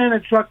send 2 men. A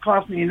truck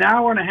costs me an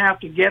hour and a half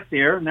to get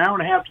there, an hour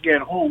and a half to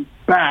get home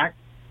back,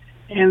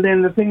 and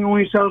then the thing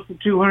only sells for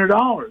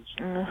 $200.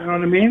 You know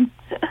what I mean?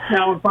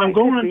 Now, if I'm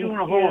going and doing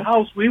a whole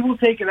house, we will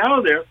take it out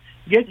of there,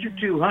 get your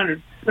 $200,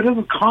 but it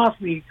doesn't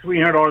cost me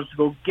 $300 to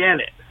go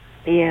get it.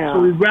 Yeah. So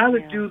we'd rather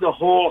do the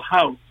whole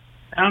house.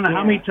 I don't know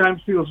how many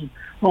times people say,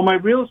 well, my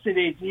real estate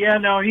agent, he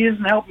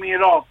doesn't help me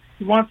at all.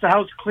 He wants the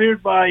house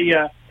cleared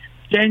by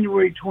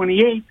January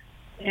 28th,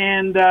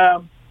 and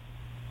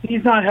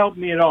he's not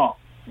helping me at all.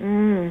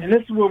 And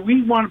this is where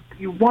you want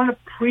to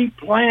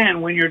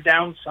pre-plan when you're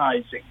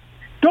downsizing.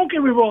 Don't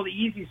get rid of all the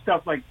easy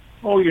stuff like,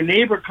 your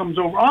neighbor comes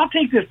over. I'll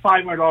take this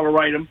 $500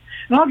 item,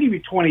 and I'll give you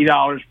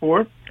 $20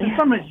 for it. And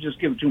sometimes you just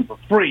give it to them for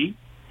free.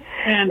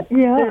 And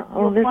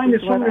you'll find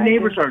that some of the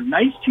neighbors are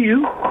nice to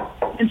you.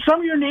 And some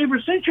of your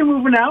neighbors, since you're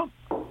moving out,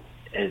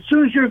 as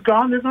soon as you're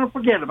gone, they're going to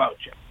forget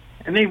about you.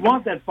 And they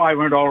want that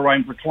 $500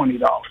 item for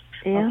 $20.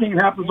 I think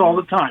it happens all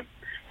the time.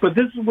 But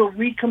this is where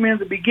we come in at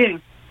the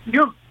beginning.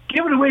 You'll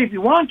give it away if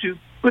you want to,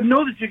 but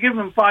know that you're giving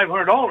them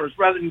 $500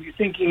 rather than you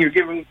thinking you're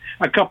giving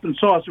a cup and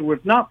saucer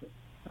worth nothing.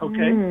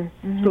 Okay?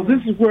 So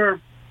this is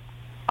where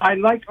I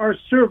like our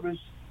service,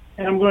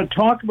 and I'm going to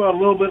talk about it a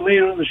little bit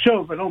later in the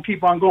show if I don't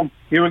keep on going.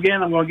 Here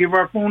again, I'm going to give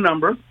our phone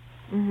number,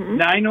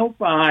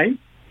 905.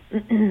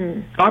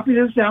 Copy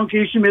this down in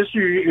case you missed.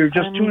 You're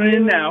just tuning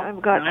in now.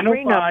 I've got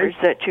 3 numbers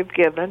that you've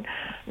given.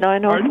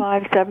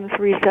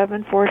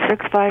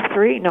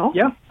 905-737-4653. No?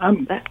 Yeah,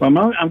 I'm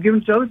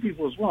giving to other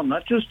people as well,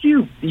 not just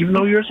you, even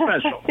though you're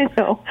special.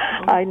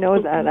 I know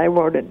that. I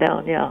wrote it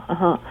down,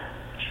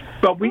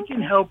 But we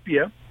can help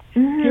you.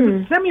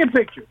 Send me a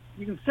picture.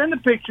 You can send a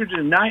picture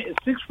to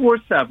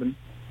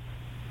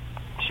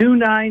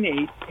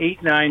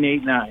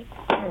 298-8989.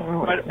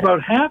 But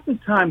about half the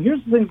time,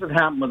 here's the things that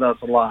happen with us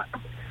a lot.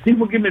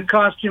 People give me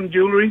costume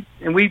jewelry,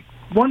 and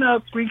one out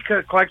of 3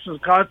 collections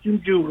of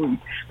costume jewelry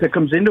that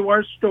comes into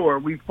our store,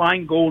 we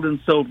find gold and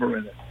silver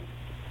in it.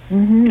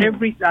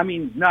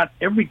 Not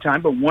every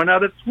time, but 1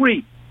 out of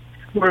 3.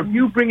 Where if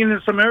you bring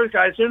in some other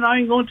guys, they're not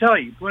even going to tell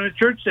you. If you're in a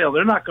church sale,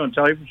 they're not going to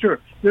tell you for sure.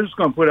 They're just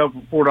going to put out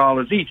for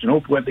 $4 each and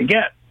hope what they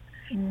get.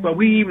 But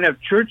we even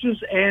have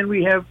churches, and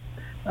we have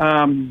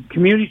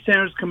community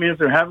centers come in if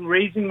they're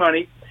raising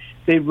money.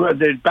 They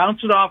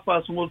bounce it off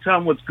us, and we'll tell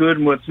them what's good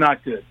and what's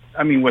not good.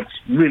 I mean, what's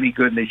really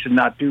good, and they should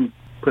not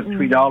put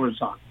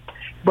 $3 on.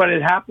 But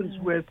it happens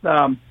with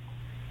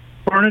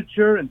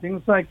furniture and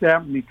things like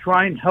that. We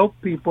try and help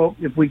people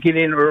if we get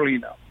in early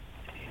enough.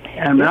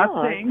 And I'm not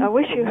saying I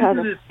wish you had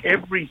this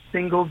every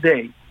single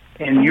day,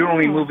 and you're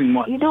only moving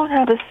once. You don't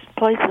have a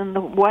place in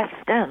the West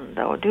End,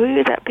 though, do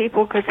you? That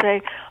people could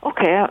say,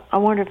 okay, I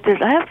wonder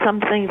if I have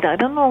some things, I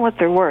don't know what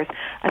they're worth.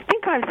 I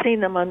think I've seen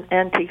them on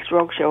Antiques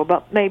Roadshow,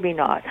 but maybe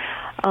not.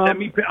 I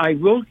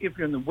will, if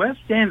you're in the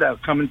West End, I'll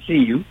come and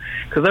see you,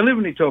 because I live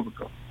in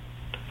Etobicoke.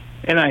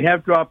 And I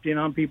have dropped in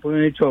on people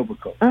in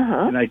Etobicoke.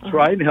 And I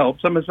try and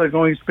help. Some of us are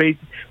going straight,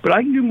 but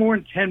I can do more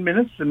in 10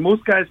 minutes than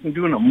most guys can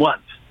do in a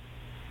month.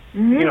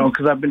 You know,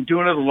 because I've been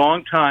doing it a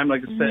long time,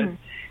 like I said.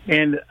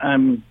 And I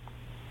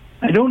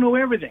don't know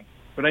everything,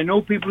 but I know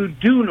people who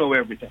do know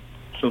everything.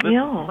 So this is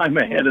I'm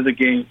ahead of the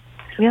game.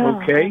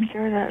 Okay? I'm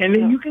sure that, and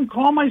then you can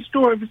call my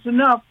store if it's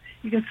enough.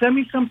 You can send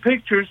me some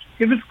pictures.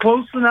 If it's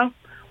close enough,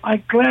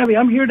 I'm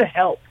here to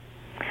help.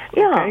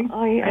 Yeah, okay?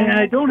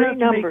 I don't have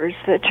numbers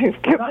that you've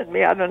given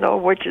me. I don't know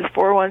which is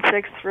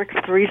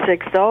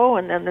 416-6360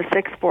 and then the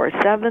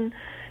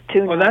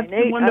 647-298. Well, that's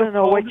the one I don't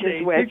know which today.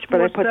 is which, but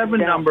I put them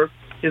down. Number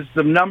is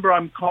the number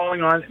I'm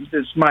calling on.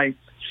 This is my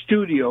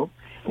studio.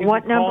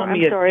 What number?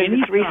 I'm sorry,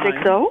 the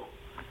 360?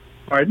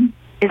 Pardon?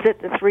 Is it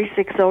the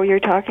 360 you're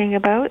talking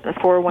about? The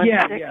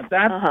 416? Yeah.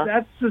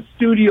 That's the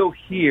studio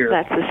here.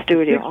 That's the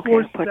studio.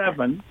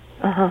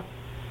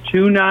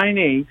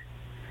 647-298.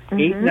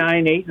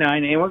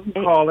 8989. Anyone can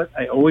call it.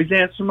 I always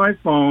answer my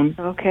phone.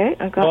 Okay,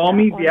 I got Call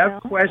me if you have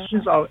down.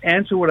 questions. I'll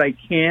answer what I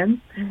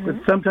can,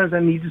 but sometimes I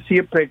need to see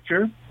a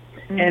picture.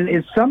 And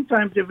it's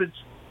sometimes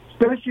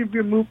especially if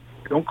you're moving,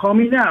 don't call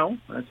me now.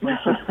 That's my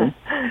system.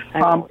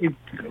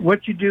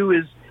 What you do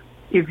is,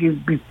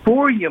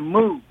 before you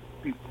move,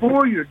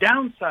 before you're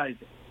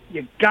downsizing,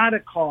 you gotta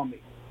call me.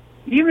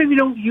 Even if you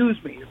don't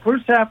use me, the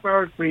first half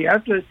hour is free.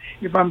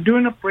 If I'm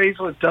doing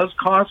appraisal, it does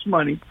cost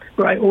money,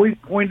 but I always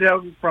point it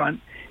out in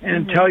front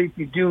and tell you if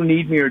you do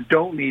need me or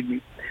don't need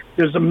me.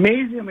 There's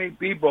amazing many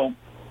people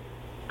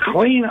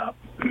clean up,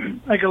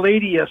 like a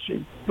lady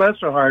yesterday, bless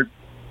her heart.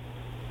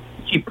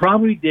 She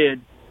probably did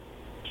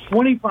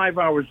 25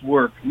 hours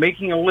work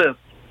making a list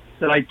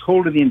that I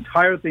told her the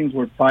entire thing's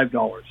worth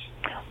 $5.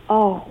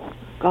 Oh,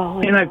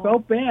 golly. And I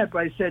felt bad, but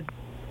I said,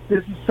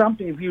 this is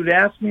something, if you'd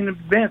asked me in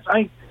advance,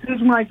 this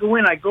is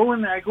when I go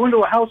into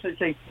a house, I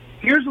say,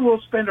 here's what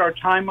we'll spend our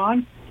time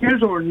on. Here's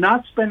what we're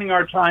not spending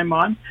our time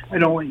on. I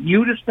don't want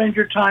you to spend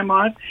your time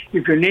on it.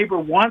 If your neighbor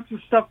wants the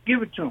stuff,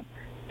 give it to him.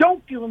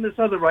 Don't give him this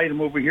other item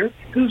over here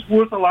because it's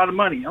worth a lot of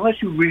money,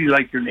 unless you really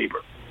like your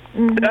neighbor.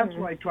 That's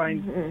why I try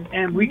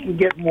and we can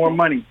get more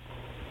money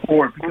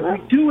for it because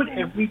we do it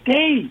every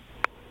day.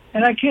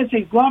 And I can't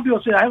say, a lot of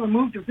people say, I haven't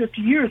moved in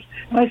 50 years.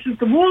 And I said,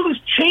 the world has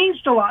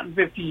changed a lot in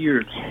 50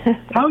 years.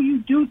 How you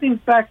do things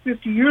back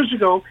 50 years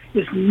ago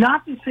is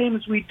not the same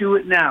as we do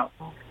it now.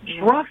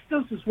 Trust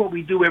us is what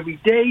we do every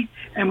day,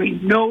 and we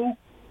know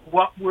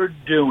what we're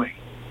doing.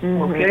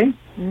 Okay?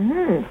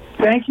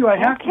 Thank you. I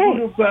have to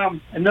go to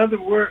another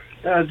word,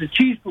 the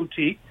Cheese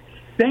Boutique.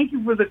 Thank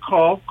you for the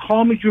call.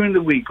 Call me during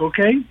the week,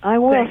 okay? I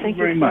will. Thank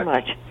you very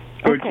much.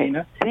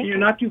 Georgina. Okay. You're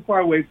not too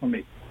far away from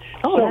me.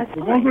 Oh, so that's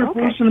we're going to go to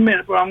Bruce in a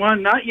minute, but I'm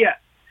on not yet.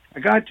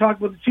 I got to talk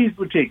about the Cheese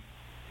Boutique.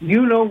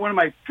 You know, one of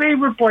my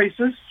favorite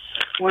places,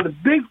 one of the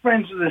big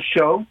friends of the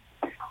show,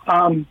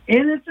 and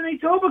it's in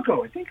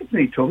Etobicoke. I think it's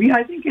in Etobicoke. Yeah,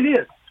 I think it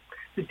is.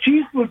 The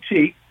Cheese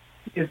Boutique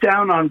is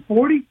down on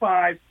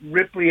 45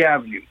 Ripley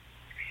Avenue.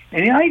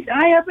 And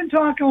I have been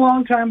talking a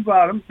long time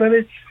about them, but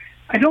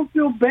I don't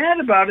feel bad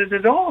about it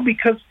at all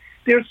because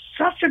they're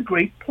such a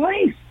great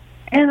place.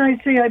 And I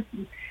say,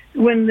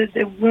 when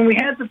we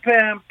had the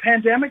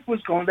pandemic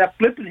was going, that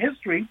blip in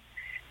history,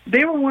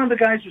 they were one of the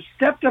guys who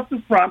stepped up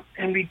the front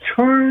and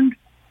returned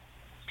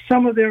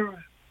some of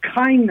their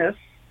kindness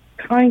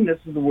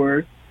is the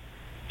word,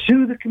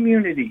 to the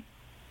community.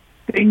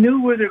 They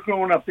knew where they're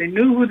growing up. They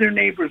knew who their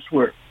neighbors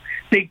were.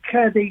 They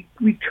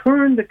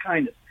returned the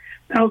kindness.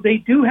 Now, they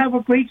do have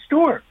a great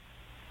store,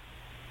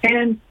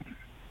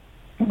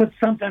 but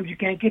sometimes you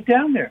can't get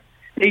down there.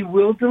 They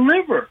will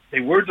deliver.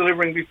 They were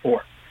delivering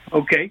before,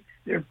 okay?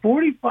 They're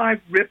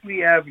 45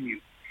 Ripley Avenue.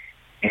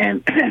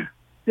 And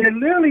they're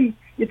literally,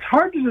 it's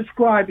hard to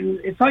describe.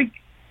 It's like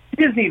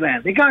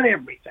Disneyland. They got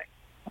everything,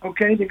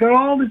 okay? They got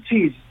all the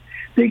cheeses.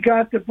 They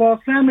got the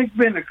balsamic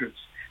vinegars.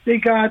 They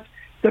got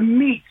the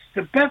meats,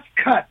 the best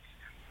cuts.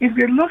 If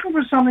you're looking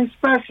for something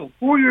special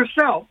for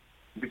yourself,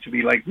 which would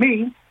be like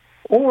me,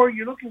 or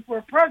you're looking for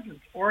a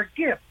present or a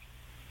gift,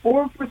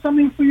 or for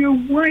something for your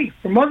wife,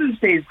 for Mother's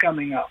Day is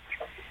coming up.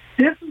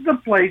 This is the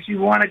place you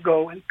want to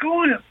go and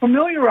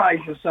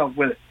familiarize yourself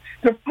with it.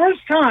 The first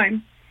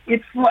time,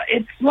 it's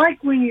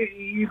like when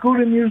you go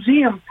to a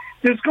museum,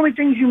 there's going to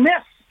be things you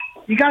miss.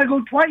 You got to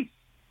go twice.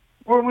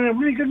 Or when a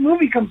really good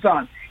movie comes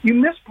on, you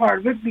miss part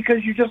of it because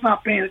you're just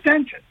not paying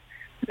attention.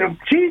 The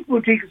Cheese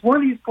Boutique is one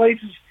of these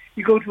places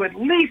you go to at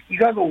least, you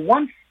got to go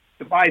once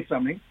to buy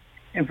something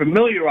and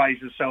familiarize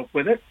yourself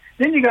with it.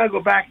 Then you got to go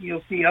back and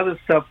you'll see other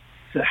stuff.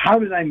 So how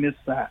did I miss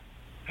that?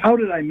 How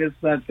did I miss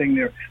that thing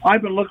there?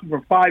 I've been looking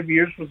for 5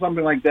 years for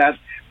something like that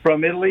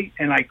from Italy,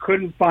 and I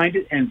couldn't find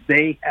it, and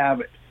they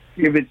have it.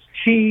 If it's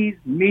cheese,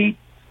 meat,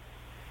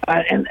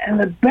 and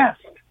the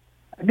best.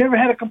 I've never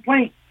had a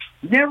complaint.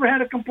 Never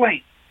had a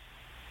complaint.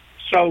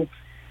 So,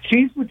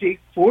 Cheese Boutique,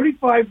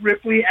 45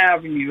 Ripley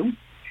Avenue.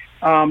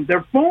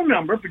 Their phone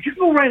number, but you can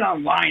go right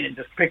online and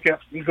just pick up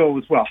and go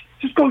as well.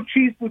 Just go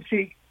Cheese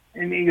Boutique,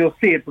 and you'll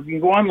see it. But you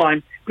can go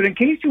online. But in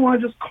case you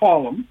want to just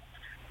call them,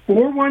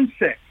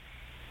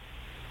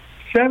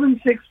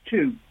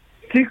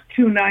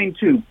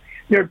 416-762-6292.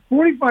 They're at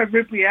 45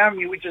 Ripley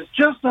Avenue, which is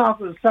just off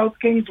of the South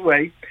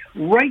Kingsway,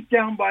 right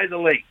down by the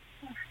lake.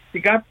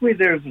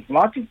 There's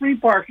lots of free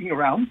parking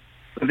around,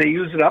 but they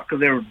use it up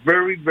because they're a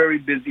very, very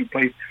busy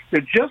place.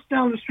 They're just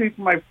down the street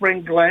from my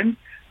friend Glenn,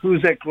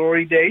 who's at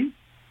Glory Days.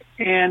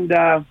 And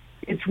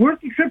it's worth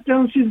the trip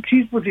down to the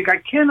Cheese Boutique.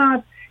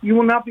 You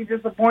will not be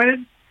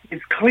disappointed.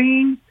 It's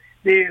clean.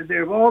 They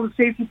have all the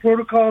safety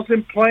protocols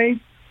in place.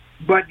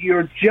 But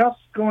you're just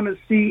going to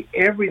see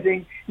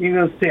everything. You're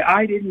going to say,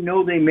 I didn't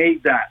know they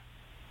made that.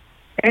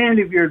 And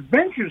if you're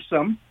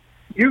adventuresome,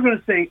 you're going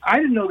to say, I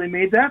didn't know they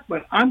made that,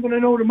 but I'm going to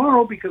know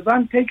tomorrow because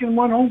I'm taking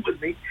one home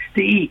with me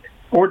to eat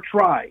or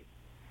try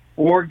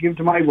or give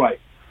to my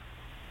wife.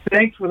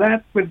 Thanks for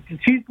that. But the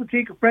Cheese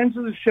Boutique are friends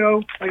of the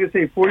show. Like I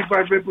say,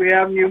 45 Ripley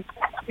Avenue,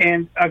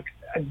 and a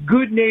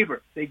good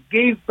neighbor. They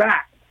gave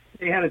back.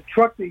 They had a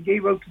truck they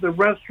gave out to the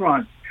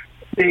restaurants.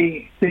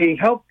 They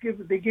helped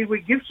they gave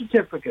away gift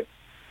certificates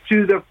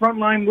to the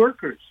frontline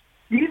workers.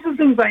 These are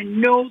things I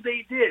know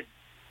they did.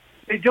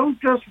 They don't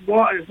just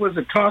walk. It was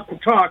a talk the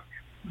talk.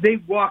 They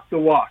walk the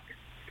walk.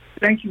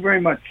 Thank you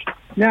very much.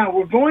 Now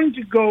we're going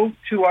to go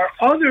to our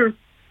other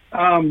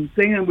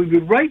thing, and we'll be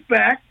right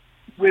back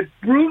with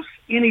Bruce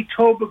in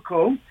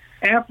Etobicoke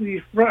after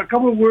a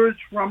couple of words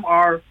from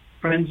our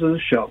friends of the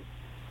show.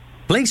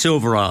 Place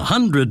over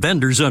 100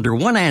 vendors under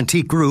one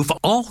antique roof,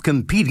 all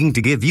competing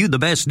to give you the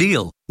best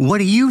deal. What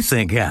do you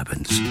think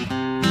happens?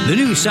 The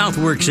new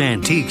Southworks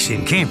Antiques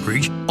in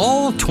Cambridge,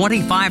 all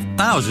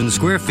 25,000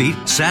 square feet,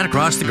 sat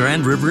across the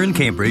Grand River in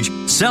Cambridge,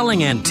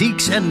 selling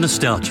antiques and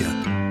nostalgia.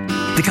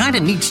 The kind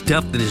of neat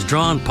stuff that has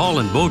drawn Paul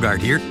and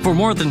Bogart here for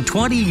more than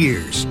 20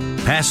 years.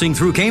 Passing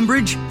through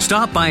Cambridge?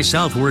 Stop by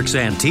Southworks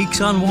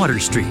Antiques on Water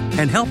Street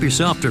and help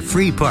yourself to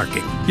free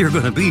parking. You're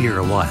going to be here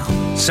a while.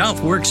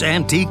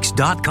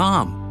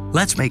 SouthworksAntiques.com.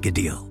 Let's make a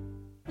deal.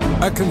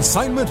 A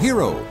consignment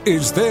hero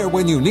is there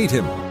when you need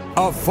him.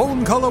 A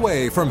phone call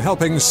away from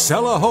helping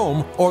sell a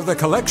home or the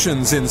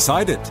collections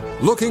inside it.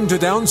 Looking to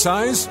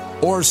downsize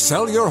or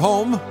sell your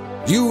home?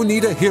 You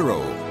need a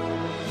hero.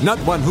 Not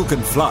one who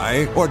can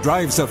fly or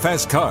drives a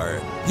fast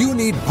car. You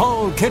need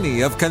Paul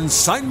Kenny of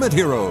Consignment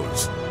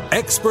Heroes.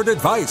 Expert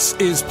advice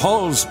is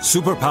Paul's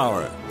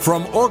superpower.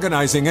 From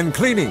organizing and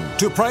cleaning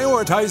to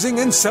prioritizing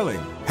and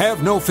selling.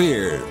 Have no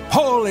fear.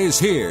 Paul is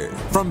here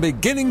from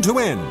beginning to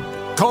end.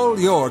 Call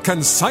your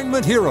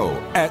consignment hero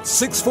at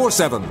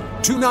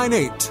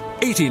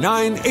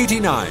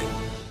 647-298-8989.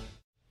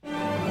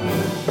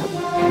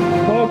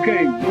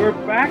 Okay, we're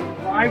back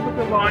live with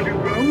the Laundry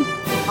Room.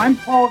 I'm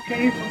Paul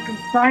Kenny from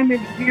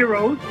Consignment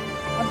Heroes.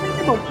 I'm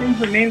thinking about changing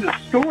the name of the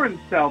store and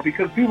sell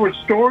because people are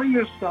storing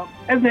their stuff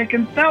and they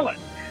can sell it.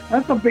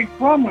 That's a big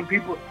problem when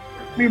people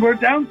are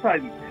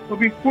downsizing. But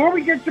before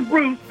we go to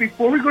Bruce,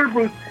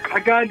 I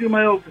got to do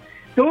my own.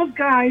 Those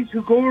guys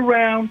who go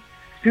around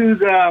to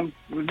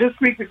this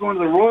week they're going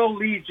to the Royal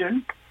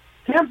Legion.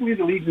 Can't believe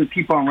the Legions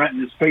keep on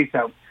renting this space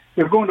out.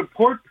 They're going to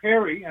Port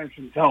Perry, I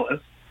should tell us,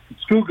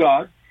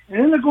 Scugog, and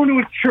then they're going to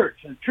a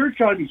church. And the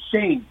church ought to be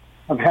ashamed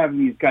of having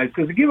these guys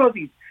because they give out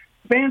these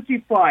fancy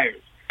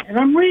flyers. And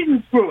I'm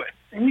reading through it,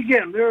 and you get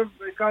them.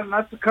 They've got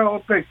lots of color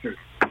pictures.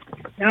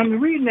 And I'm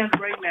reading that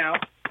right now,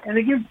 and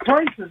they give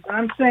prices, and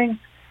I'm saying,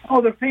 oh,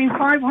 they're paying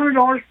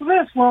 $500 for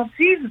this. Well,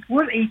 geez, it's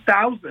worth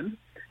 $8,000.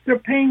 They're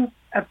paying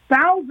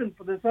 $1,000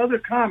 for this other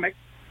comic.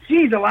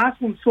 Gee, the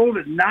last one sold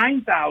at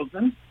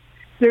 $9,000.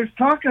 They're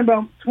talking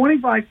about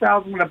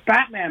 $25,000 with a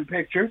Batman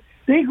picture.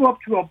 They go up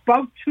to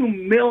about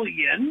 $2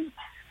 million.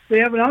 They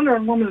have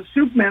another one with a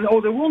Superman. Oh,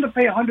 they're willing to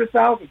pay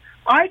 $100,000.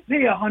 I'd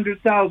pay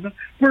 $100,000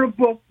 for a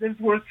book that's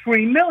worth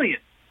 $3 million.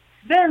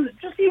 Then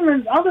just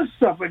even other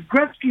stuff like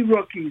Gretzky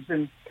rookies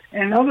and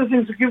other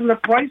things are given the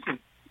prices.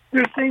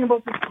 They're saying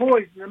about the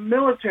toys and the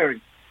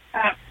military.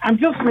 I'm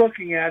just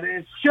looking at it.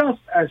 It's just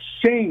a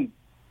shame.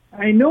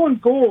 I know in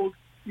gold,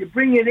 you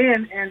bring it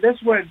in, and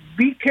that's why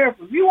be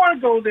careful. If you want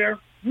to go there,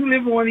 you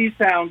live in one of these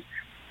towns,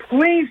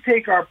 please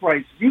take our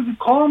prices. You can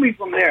call me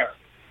from there.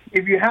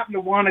 if you happen to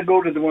want to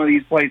go to one of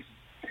these places.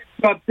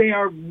 But they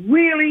are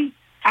really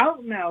out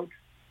and out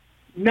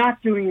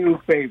not doing you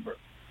a favor.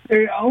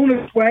 They own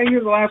a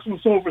Swagger. The last one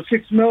sold for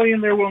 $6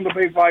 million. They're willing to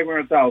pay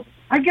 $500,000.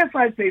 I guess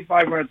I'd pay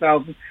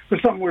 $500,000 for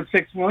something worth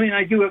 $6 million.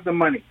 I do have the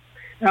money.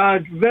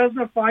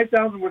 Vesna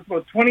 5,000 worth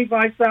about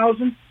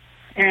 $25,000,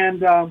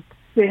 and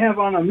they have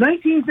on a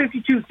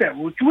 1952 set,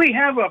 which we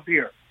have up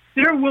here.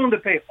 They're willing to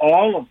pay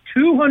all of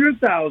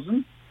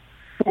 $200,000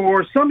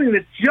 for something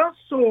that just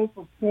sold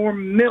for $4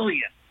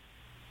 million.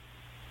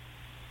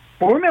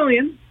 $4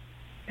 million,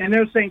 and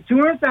they're saying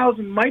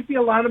 $200,000 might be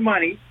a lot of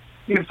money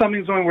if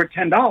something's only worth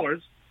 $10.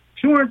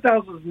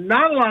 $200,000 is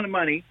not a lot of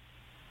money.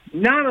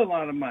 Not a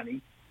lot of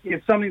money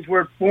if something's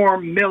worth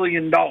 $4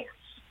 million.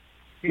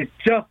 It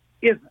just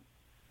isn't.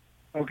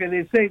 Okay,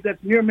 they say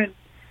that's near mint,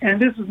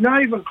 and this is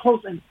not even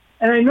close. And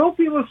I know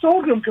people have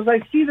sold them because I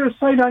see their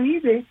site on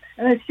eBay,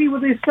 and I see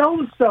what they sell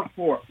the stuff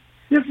for.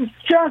 This is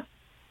just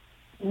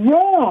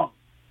wrong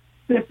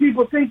that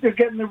people think they're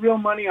getting the real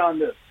money on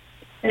this.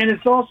 And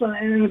it's also,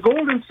 and in the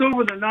gold and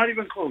silver, they're not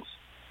even close.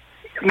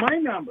 My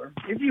number,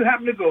 if you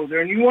happen to go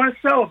there and you want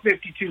to sell a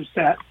 52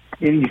 set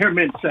in your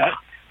mint set,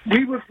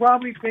 we would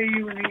probably pay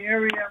you in the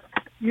area,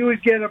 you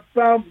would get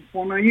about,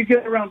 you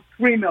get around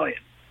 $3 million.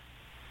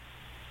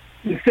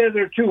 Instead,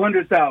 they're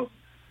 $200,000.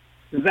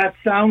 Does that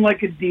sound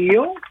like a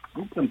deal?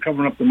 Oops, I'm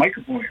covering up the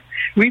microphone here.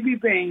 We'd be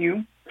paying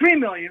you $3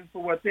 million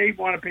for what they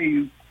want to pay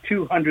you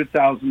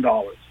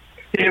 $200,000.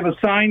 They have a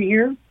sign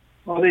here.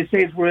 Well, they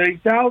say it's worth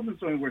 $8,000,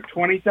 so we're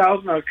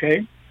 $20,000.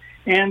 Okay,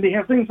 and they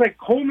have things like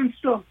Coleman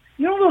stuff.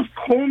 You know those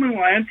Coleman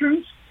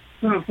lanterns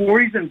from the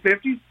 40s and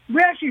 50s?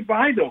 We actually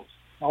buy those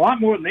a lot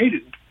more than they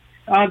do.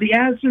 The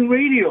Addison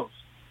radios.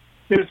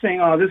 They're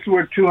saying, oh, this is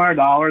worth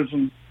 $200,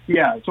 and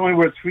yeah, it's only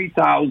worth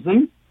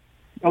 $3,000.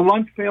 The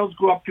lunch pails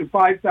go up to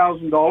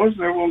 $5,000.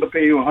 They're willing to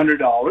pay you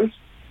 $100.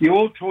 The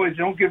old toys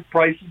don't give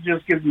prices,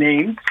 just give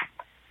names.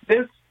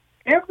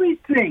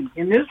 Everything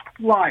in this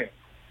flyer,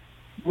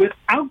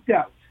 without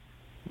doubt,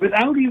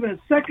 without even a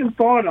second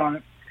thought on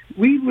it,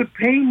 we would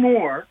pay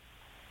more.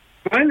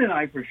 Glenn and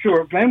I, for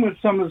sure, Glenn with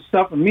some of the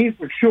stuff, and me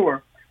for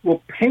sure,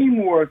 will pay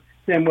more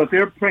than what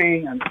they're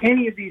paying on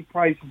any of these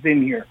prices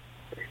in here.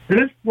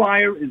 This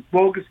flyer is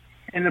bogus,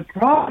 and the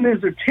problem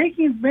is they're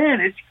taking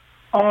advantage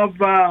of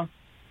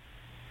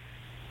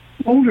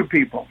older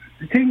people.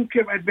 They're taking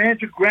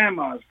advantage of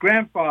grandmas,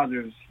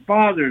 grandfathers,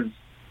 fathers,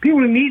 people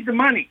who need the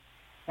money.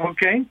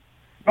 Okay?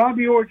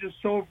 Bobby Orr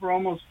just sold for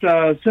almost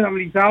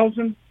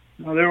 $70,000.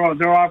 No,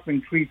 they're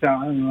offering $3,000.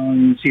 I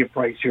don't see a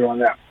price here on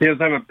that. They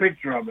just have a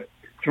picture of it.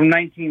 It's from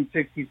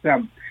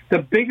 1967. The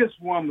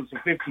biggest one was a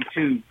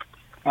 52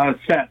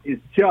 set.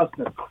 It's just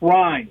a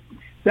crime.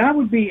 That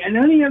would be, in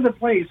any other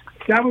place,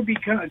 that would be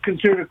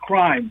considered a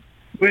crime.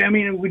 But, I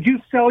mean, would you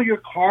sell your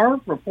car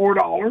for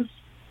 $4?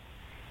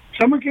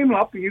 Someone came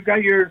up and you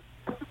got your,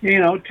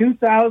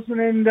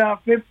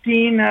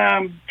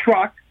 2015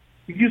 truck.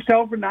 Would you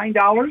sell for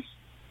 $9?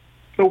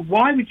 So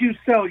why would you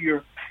sell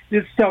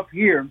this stuff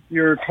here,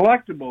 your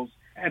collectibles,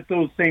 at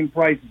those same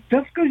prices?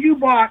 Just because you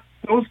bought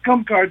those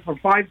Trump cards for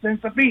 5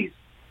 cents a piece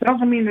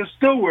doesn't mean they're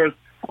still worth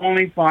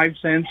only 5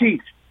 cents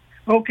each.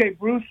 Okay,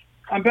 Bruce,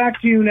 I'm back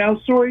to you now.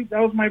 Sorry, that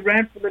was my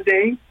rant for the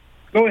day.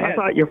 Go ahead. I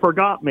thought you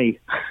forgot me.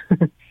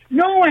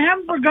 No, I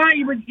haven't forgot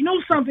you, but you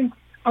know something?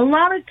 A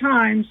lot of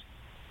times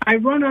I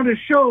run out of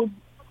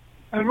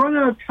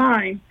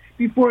time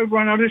before I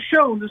run out of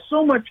show. There's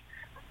so much.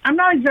 I'm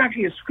not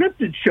exactly a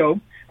scripted show,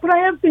 but I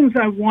have things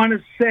I want to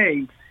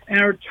say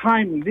and are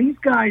timely. These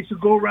guys who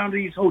go around to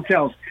these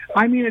hotels.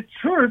 I mean, a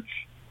church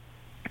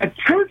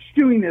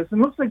doing this, and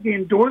it looks like they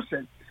endorse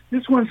it.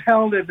 This one's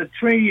held at the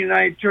Trinity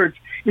United Church.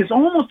 It's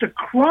almost a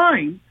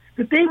crime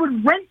that they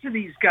would rent to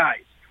these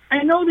guys.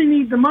 I know they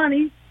need the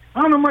money.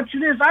 I don't know how much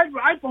it is.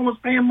 I'd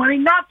almost pay them money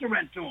not to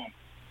rent to them.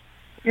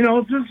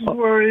 This is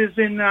where it is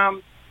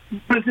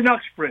it's in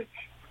Uxbridge,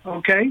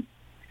 okay?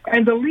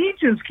 And the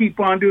Legions keep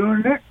on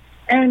doing it.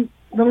 And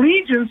the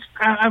Legions,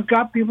 I've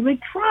got people they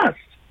trust.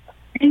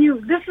 And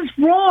this is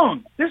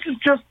wrong. This is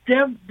just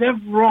dev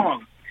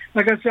wrong.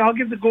 Like I said, I'll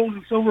give the gold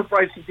and silver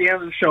price at the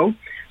end of the show.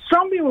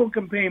 Some people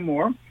can pay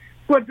more,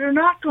 but they're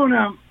not going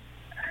to.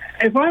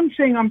 If I'm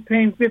saying I'm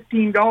paying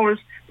 $15,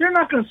 they're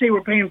not going to say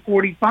we're paying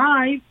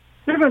 $45.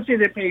 They're going to say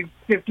they pay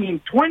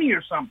 $15, $20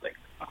 or something.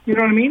 You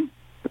know what I mean?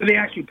 But they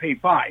actually pay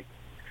 $5.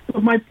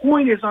 But my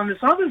point is, on this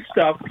other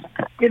stuff,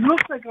 it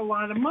looks like a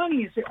lot of money.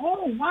 You say,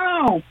 oh,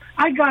 wow,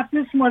 I got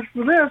this much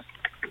for this.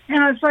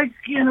 And it's like,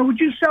 would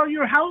you sell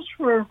your house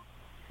for,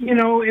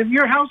 if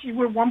your house is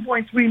worth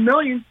 $1.3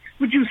 million,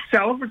 would you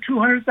sell it for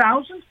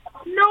 $200,000?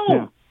 No.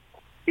 Yeah.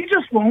 You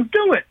just won't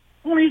do it.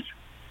 Only,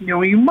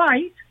 you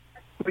might,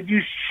 but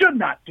you should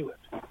not do it.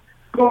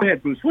 Go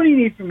ahead, Bruce. What do you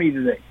need from me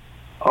today?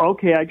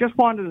 Okay, I just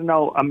wanted to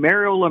know, a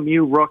Mario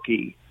Lemieux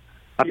rookie,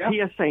 a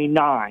PSA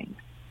 9.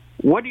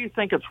 What do you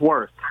think it's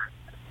worth?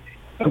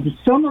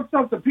 Some of the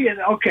stuff, the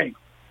PSA, okay.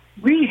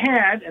 We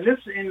had,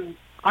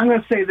 I'm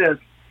going to say this,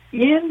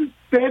 in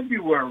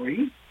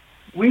February,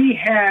 we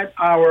had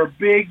our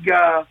big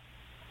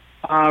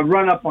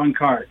run-up on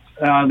cards,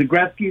 the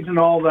Gretzky's and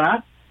all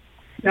that.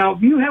 Now,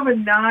 if you have a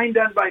 9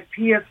 done by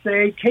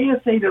PSA,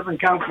 KSA doesn't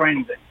count for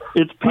anything.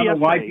 It's PSA. I don't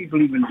know why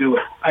people even do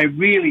it.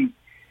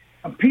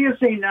 A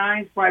PSA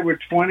 9 is probably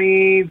worth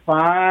 $20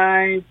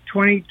 to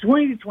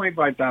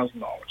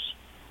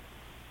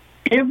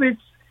 $25,000.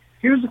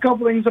 Here's a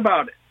couple things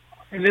about it.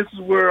 And this is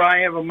where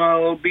I have a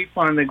little beef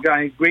on the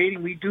guy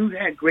grading. We do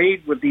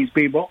grade with these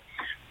people.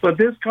 But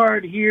this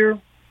card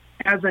here,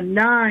 as a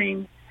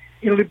 9,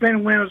 it'll depend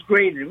on when it was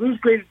graded. If it was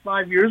graded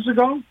 5 years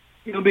ago,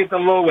 it'll be at the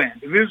low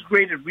end. If it was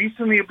graded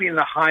recently, it'll be in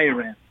the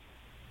higher end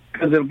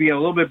because it'll be a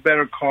little bit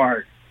better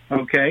card.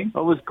 Okay? It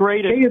was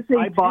graded.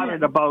 I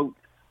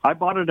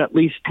bought it at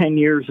least 10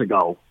 years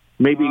ago,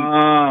 maybe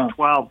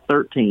 12,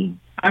 13.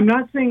 I'm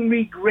not saying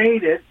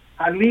regrade it.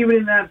 I leave it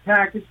in that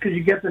package because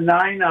you get the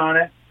 9 on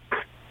it.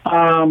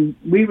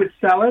 We would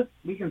sell it.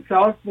 We can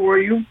sell it for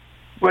you,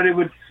 but it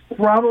would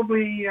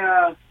probably,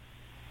 I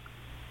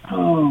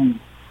don't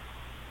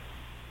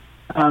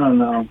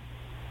know.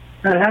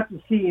 I'd have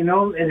to see,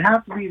 it'd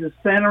have to be the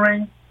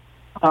centering.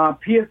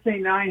 PSA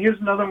 9, here's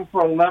another one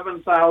for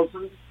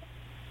 $11,000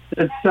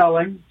 that's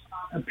selling.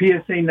 A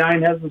PSA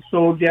 9 hasn't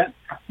sold yet.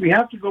 We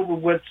have to go with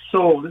what's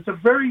sold. It's a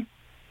very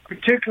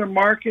particular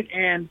market,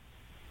 and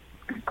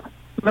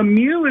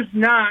Lemieux is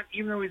not,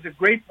 even though he's a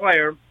great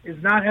player,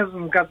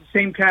 hasn't got the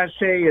same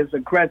cachet as a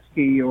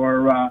Gretzky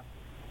or a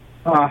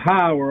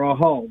Howe or a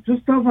Hull.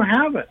 Just doesn't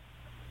have it.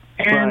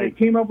 And it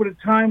came up with a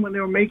time when they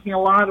were making a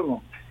lot of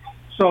them.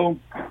 So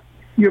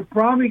you're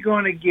probably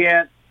going to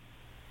get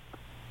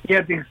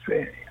this is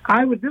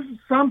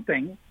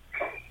something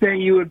that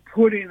you would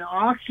put in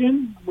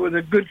auction with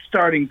a good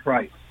starting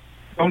price.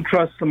 Don't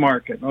trust the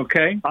market,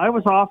 okay? I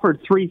was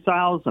offered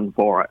 $3,000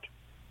 for it.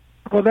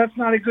 Well, that's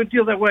not a good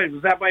deal.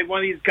 Was that by one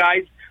of these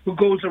guys who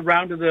goes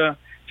around to the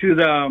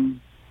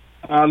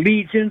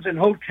Legions and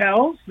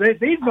hotels?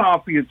 They'd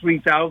offer you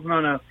 $3,000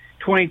 on a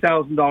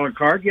 $20,000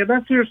 card. Yeah,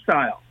 that's their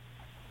style.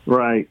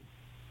 Right.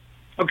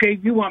 Okay,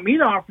 if you want me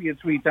to offer you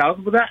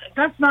 $3,000, but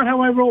that's not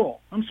how I roll.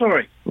 I'm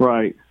sorry.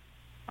 Right.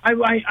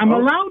 I'm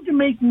allowed to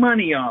make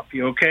money off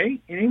you, okay?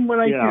 And even what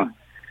I do.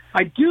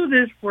 I do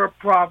this for a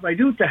profit. I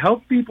do it to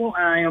help people,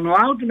 and I am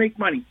allowed to make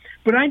money.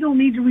 But I don't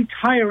need to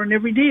retire in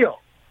every deal.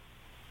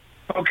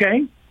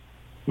 Okay?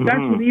 Mm-hmm.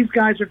 That's what these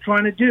guys are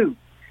trying to do.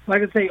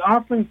 Like I say,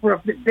 offering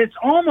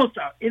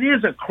it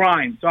is a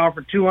crime to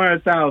offer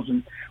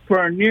 $200,000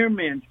 for a near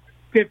mint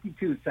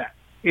 52 set.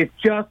 It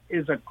just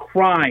is a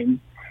crime.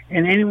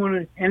 And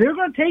they're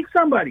going to take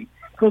somebody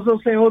because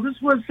they'll say, "Oh, this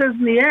is what it says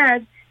in the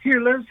ad. Here,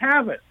 let's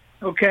have it."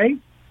 Okay?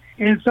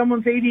 And if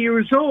someone's 80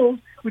 years old,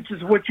 which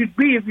is what you'd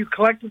be if you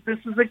collected this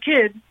as a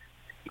kid,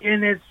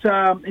 and it's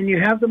and you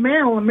have the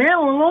mantle. The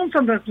mantle alone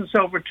sometimes can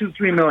sell for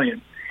 $2-3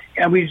 million.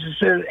 And we just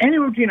said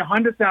anywhere between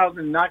 $100,000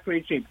 and not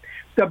great shape.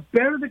 The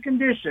better the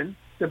condition,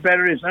 the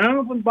better it is. An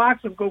unopened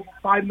box will go for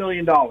 $5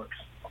 million.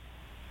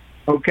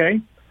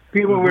 Okay?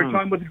 People were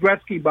talking about the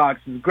Gretzky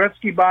boxes.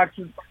 Gretzky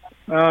boxes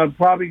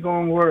probably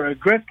going where a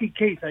Gretzky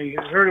case, I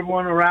heard of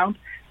one around,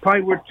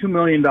 probably worth $2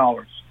 million.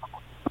 Okay?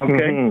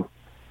 Mm-hmm.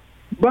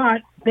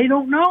 But they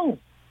don't know.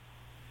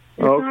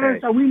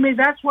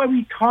 That's why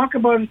we talk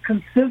about it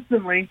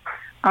consistently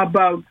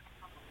about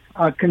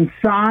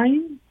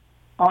consign,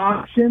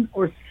 auction,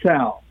 or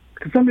sell.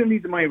 Because somebody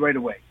needs the money right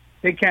away.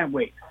 They can't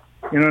wait.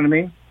 You know what I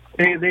mean?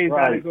 They've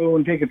got to go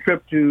and take a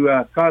trip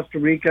to Costa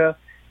Rica,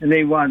 and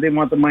they want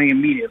the money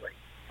immediately.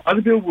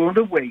 Other people will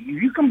to wait.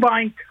 If you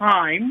combine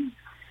time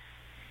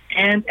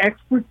and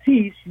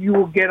expertise, you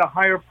will get a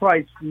higher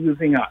price for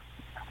using us.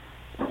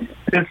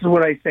 This is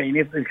what I say. And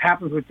if it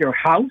happens with your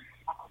house,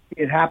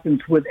 it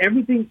happens with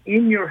everything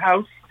in your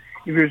house.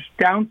 If you're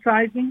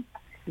downsizing,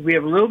 if we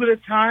have a little bit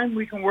of time,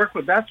 we can work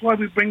with. That's why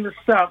we bring the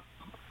stuff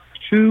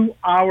to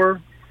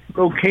our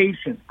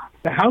location.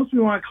 The house we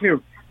want to clear.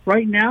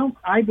 Right now,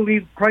 I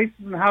believe prices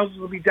in the houses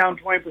will be down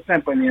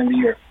 20% by the end of the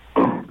year.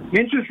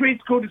 Interest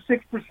rates go to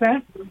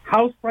 6%.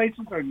 House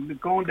prices are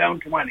going down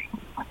 20%,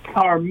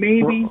 or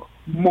maybe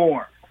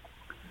more.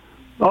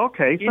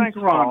 Okay, thanks,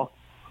 Paul.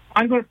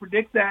 I'm going to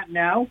predict that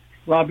now.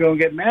 A lot of people don't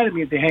get mad at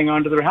me if they hang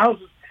on to their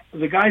houses. But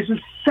the guys who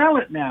sell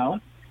it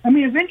now,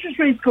 if interest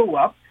rates go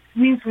up, it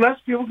means less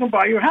people can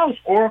buy your house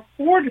or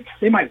afford it.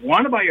 They might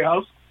want to buy your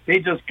house. They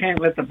just can't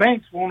let the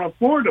banks won't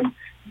afford them.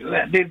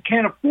 They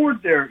can't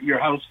afford your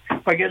house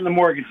by getting the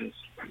mortgages.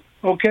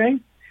 Okay?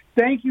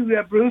 Thank you,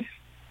 Bruce.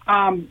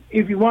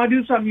 If you want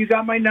to do something, you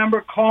got my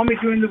number. Call me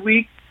during the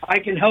week. I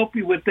can help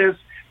you with this.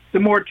 The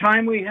more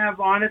time we have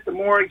on it, the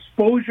more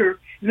exposure.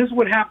 And this is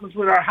what happens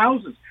with our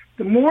houses.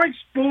 The more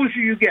exposure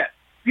you get.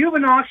 If you have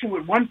an auction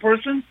with one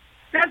person,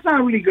 that's not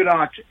a really good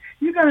auction.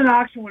 You got an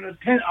auction with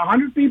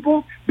 100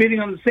 people bidding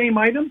on the same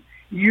item,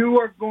 you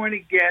are going to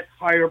get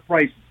higher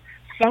prices.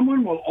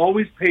 Someone will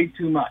always pay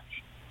too much,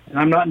 and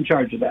I'm not in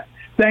charge of that.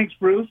 Thanks,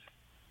 Bruce.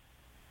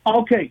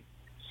 Okay,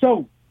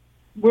 so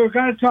we're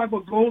going to talk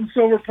about gold and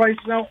silver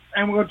prices now,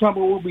 and we're going to talk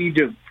about what we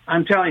do.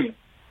 I'm telling you,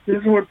 this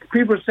is what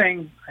people are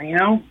saying.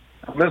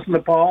 Listen to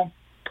Paul.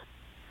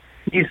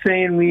 He's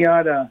saying we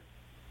ought to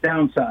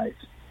downsize.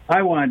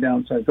 I want to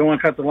downsize. Don't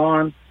want to cut the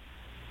lawn.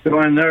 Go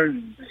in there,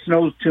 it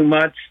snows too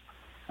much.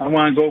 I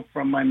want to go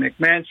from my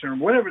McMansion or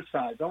whatever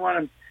size. I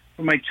want to,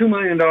 from my $2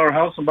 million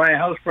house, and buy a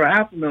house for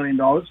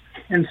 $500,000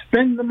 and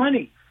spend the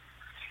money.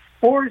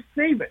 Or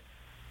save it.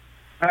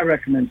 I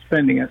recommend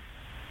spending it.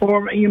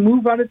 Or you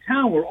move out of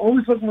town. We're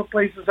always looking for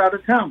places out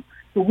of town.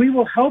 But we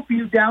will help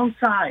you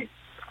downsize.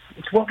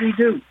 It's what we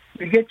do.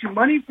 We get you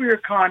money for your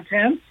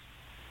contents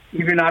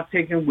if you're not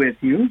taking it with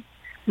you.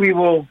 We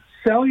will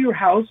sell your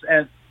house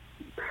at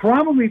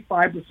probably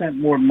 5%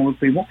 more than most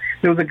people.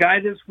 There was a guy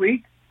this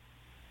week,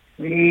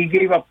 he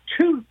gave up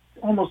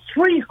almost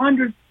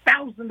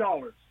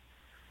 $300,000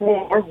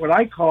 for what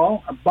I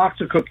call a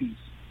box of cookies.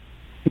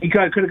 He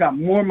could have got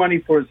more money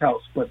for his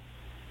house, but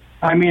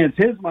I mean, it's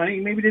his money.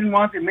 He maybe didn't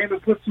want it. Maybe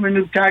put some in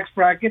his tax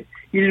bracket.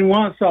 He didn't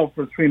want to sell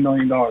for $3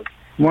 million.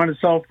 He wanted to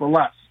sell for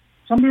less.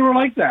 Some people are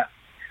like that.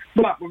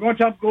 But we're going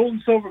to talk gold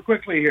and silver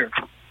quickly here.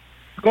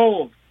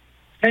 Gold,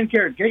 10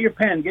 karat. Get your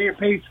pen, get your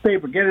page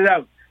paper, get it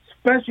out.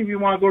 Especially if you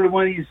want to go to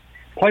one of these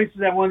places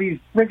that one of these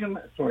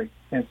sorry,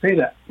 can't say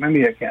that.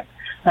 Maybe I can't.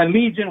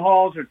 Legion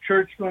halls or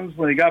church rooms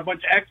where they got a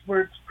bunch of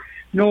experts,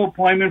 no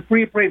appointment,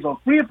 free appraisal.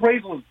 Free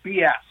appraisal is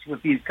BS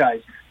with these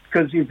guys.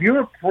 Because if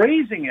you're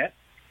appraising it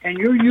and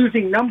you're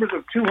using numbers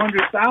of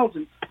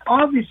 200,000,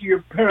 obviously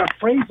your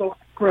appraisal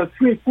for a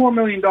 $3 or $4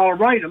 million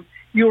item,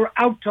 you're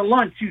out to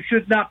lunch. You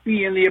should not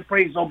be in the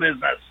appraisal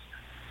business.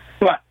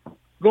 But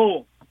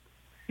gold,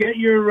 get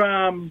your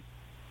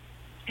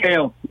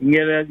scale. You can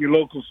get it at your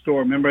local store.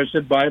 Remember I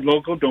said buy it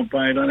local, don't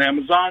buy it on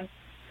Amazon.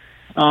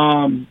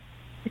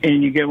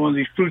 And you get one of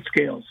these fruit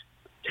scales.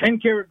 10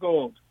 karat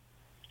gold,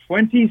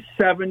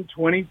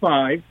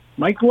 $27.25.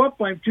 Might go up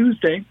by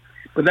Tuesday,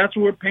 but that's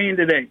what we're paying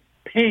today.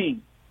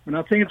 Paying. We're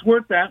not saying it's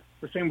worth that.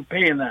 We're saying we're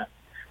paying that.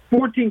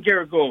 14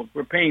 karat gold,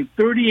 we're paying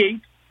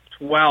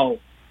 $38.12.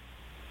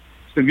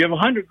 So if you have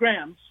 100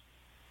 grams,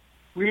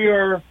 we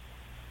are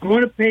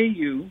going to pay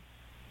you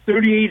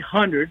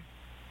 $3,812.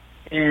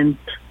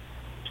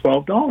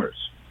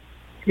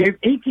 If you have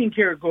 18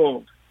 karat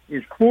gold,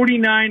 is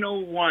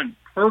 $49.01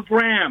 per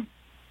gram.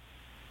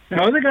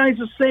 Now, other guys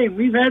are saying,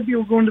 we've had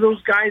people going to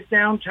those guys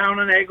downtown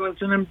in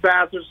Eglinton and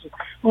Bathurst.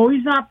 Oh,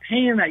 he's not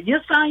paying that.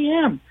 Yes, I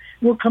am.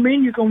 We'll come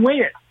in, you can weigh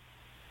it.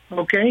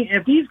 Okay?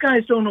 If these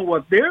guys don't know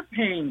what they're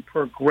paying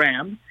per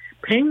gram,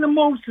 paying the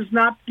most is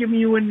not giving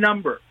you a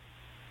number.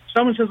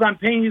 Someone says, I'm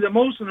paying you the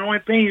most, and they're only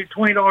paying you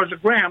 $20 a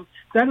gram.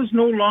 That is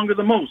no longer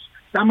the most.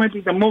 That might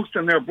be the most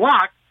in their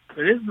block, but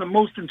it isn't the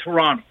most in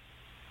Toronto.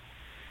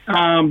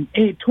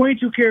 A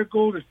 22 karat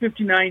gold is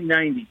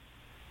 $59.90.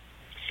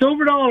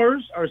 Silver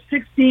dollars are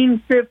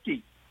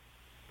 $16.50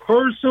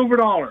 per silver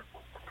dollar.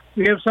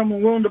 We have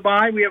someone willing to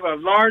buy. We have a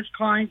large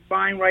client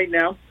buying right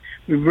now.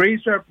 We've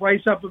raised our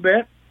price up a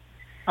bit.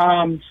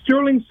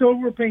 Sterling silver,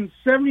 we're paying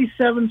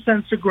 77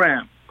 cents a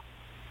gram.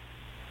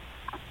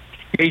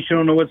 In case you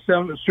don't know what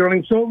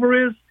sterling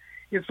silver is,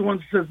 it's the one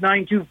that says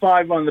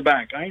 925 on the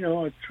back. I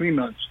know, it's 3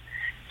 months.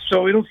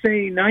 So it'll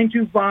say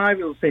 925,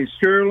 it'll say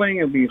sterling,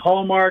 it'll be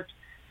hallmarked.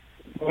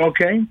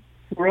 Okay?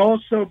 We're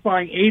also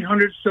buying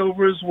 800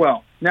 silver as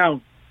well.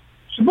 Now,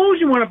 suppose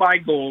you want to buy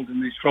gold in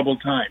these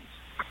troubled times.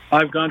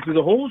 I've gone through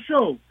the whole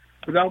show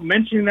without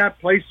mentioning that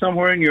place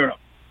somewhere in Europe.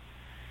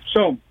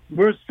 So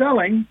we're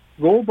selling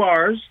gold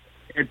bars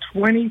at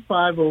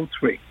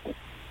 $25.03.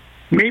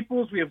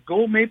 Maples, we have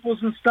gold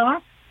maples in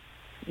stock.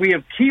 We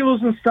have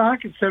kilos in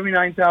stock at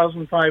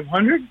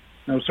 $79,500.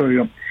 No,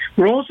 sorry.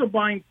 We're also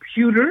buying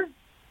pewter.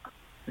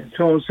 And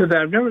so I said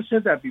that. I've never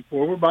said that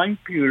before. We're buying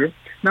pewter.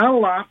 Not a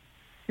lot.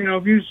 You know,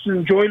 if you just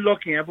enjoy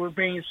looking at it, we're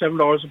paying $7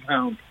 a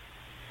pound.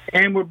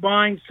 And we're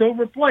buying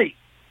silver plate.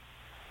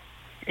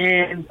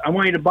 And I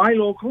want you to buy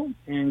local.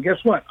 And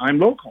guess what? I'm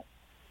local.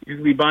 You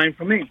can be buying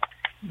from me.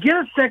 Get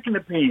a second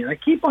opinion. I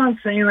keep on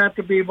saying that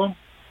to people.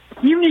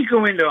 Even if you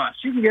go into us,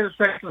 you can get a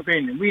second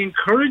opinion. We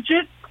encourage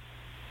it.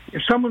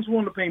 If someone's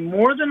willing to pay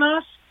more than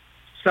us,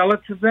 sell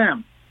it to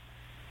them.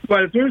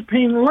 But if they're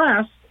paying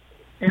less,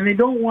 and they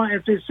don't want,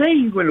 if they say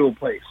you go into a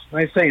place, and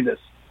I say this,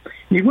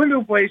 you go into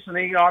a place and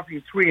they offer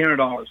you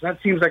 $300. That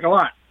seems like a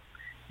lot.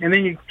 And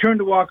then you turn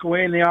to walk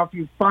away and they offer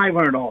you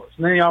 $500.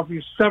 And then they offer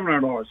you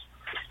 $700.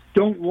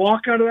 Don't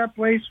walk out of that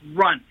place,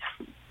 run.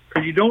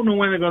 Because you don't know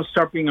when they're going to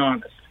start being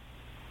honest.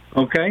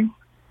 Okay?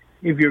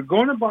 If you're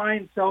going to buy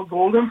and sell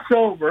gold and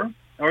silver,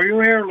 or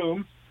your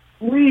heirlooms,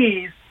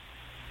 please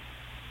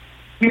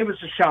give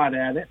us a shot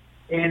at it.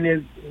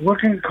 And what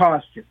can it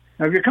cost you?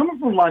 Now, if you're coming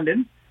from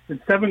London,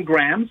 it's 7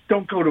 grams.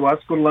 Don't go to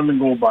us. Go to London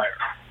Gold Buyer.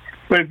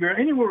 But if you're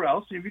anywhere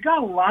else, if you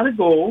got a lot of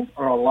gold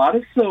or a lot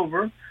of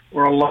silver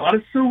or a lot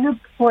of silver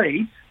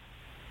plate,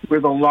 we're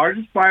the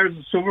largest buyers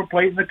of silver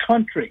plate in the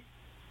country.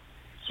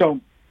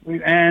 So,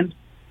 and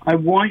I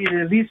want you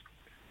to at least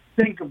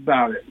think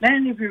about it.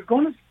 Then if you're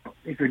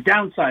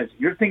downsizing,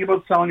 you're thinking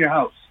about selling your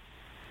house,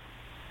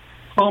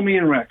 call me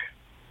and Rick,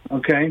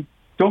 okay?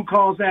 Don't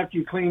call us after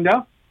you cleaned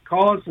up.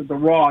 Call us at the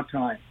raw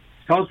time.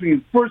 Tell us when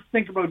you first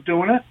think about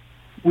doing it.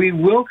 We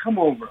will come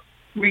over.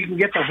 We can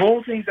get the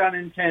whole thing done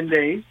in 10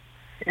 days.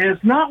 And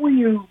it's not when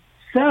you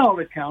sell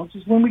that counts.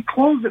 It's when we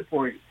close it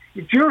for you.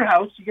 It's your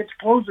house. You get to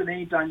close it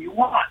anytime you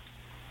want.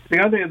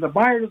 The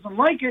buyer doesn't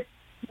like it,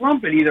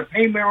 lump it. Either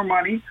pay more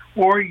money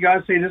or you got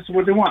to say this is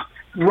what they want.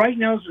 Right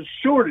now, there's a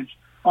shortage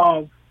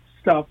of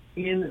stuff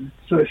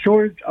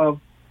shortage of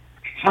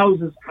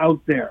houses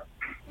out there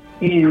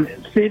in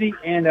the city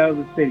and out of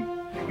the city.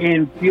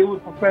 And deal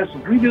with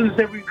professionals. We do this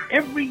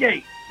every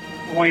day.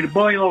 Going to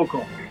buy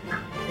local.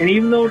 And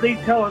even though they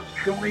tell us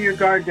don't lay your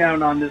guard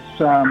down on this,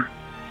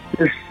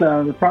 with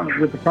the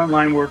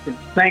frontline workers,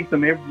 thank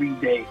them every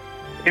day.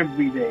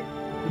 Every day.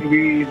 If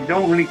you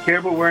don't really care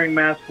about wearing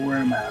masks, wear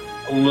a mask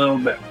a little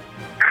bit.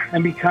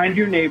 And be kind to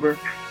your neighbor.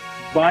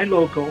 Buy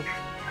local.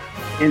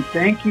 And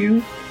thank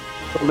you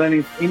for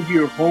letting us into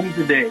your home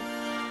today.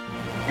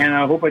 And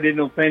I hope I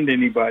didn't offend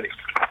anybody.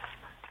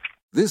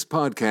 This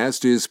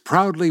podcast is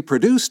proudly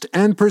produced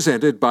and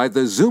presented by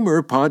the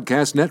Zoomer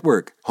Podcast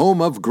Network,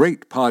 home of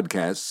great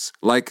podcasts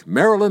like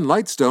Marilyn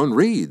Lightstone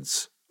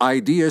Reads,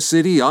 Idea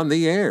City on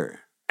the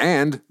Air,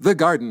 and The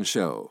Garden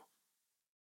Show.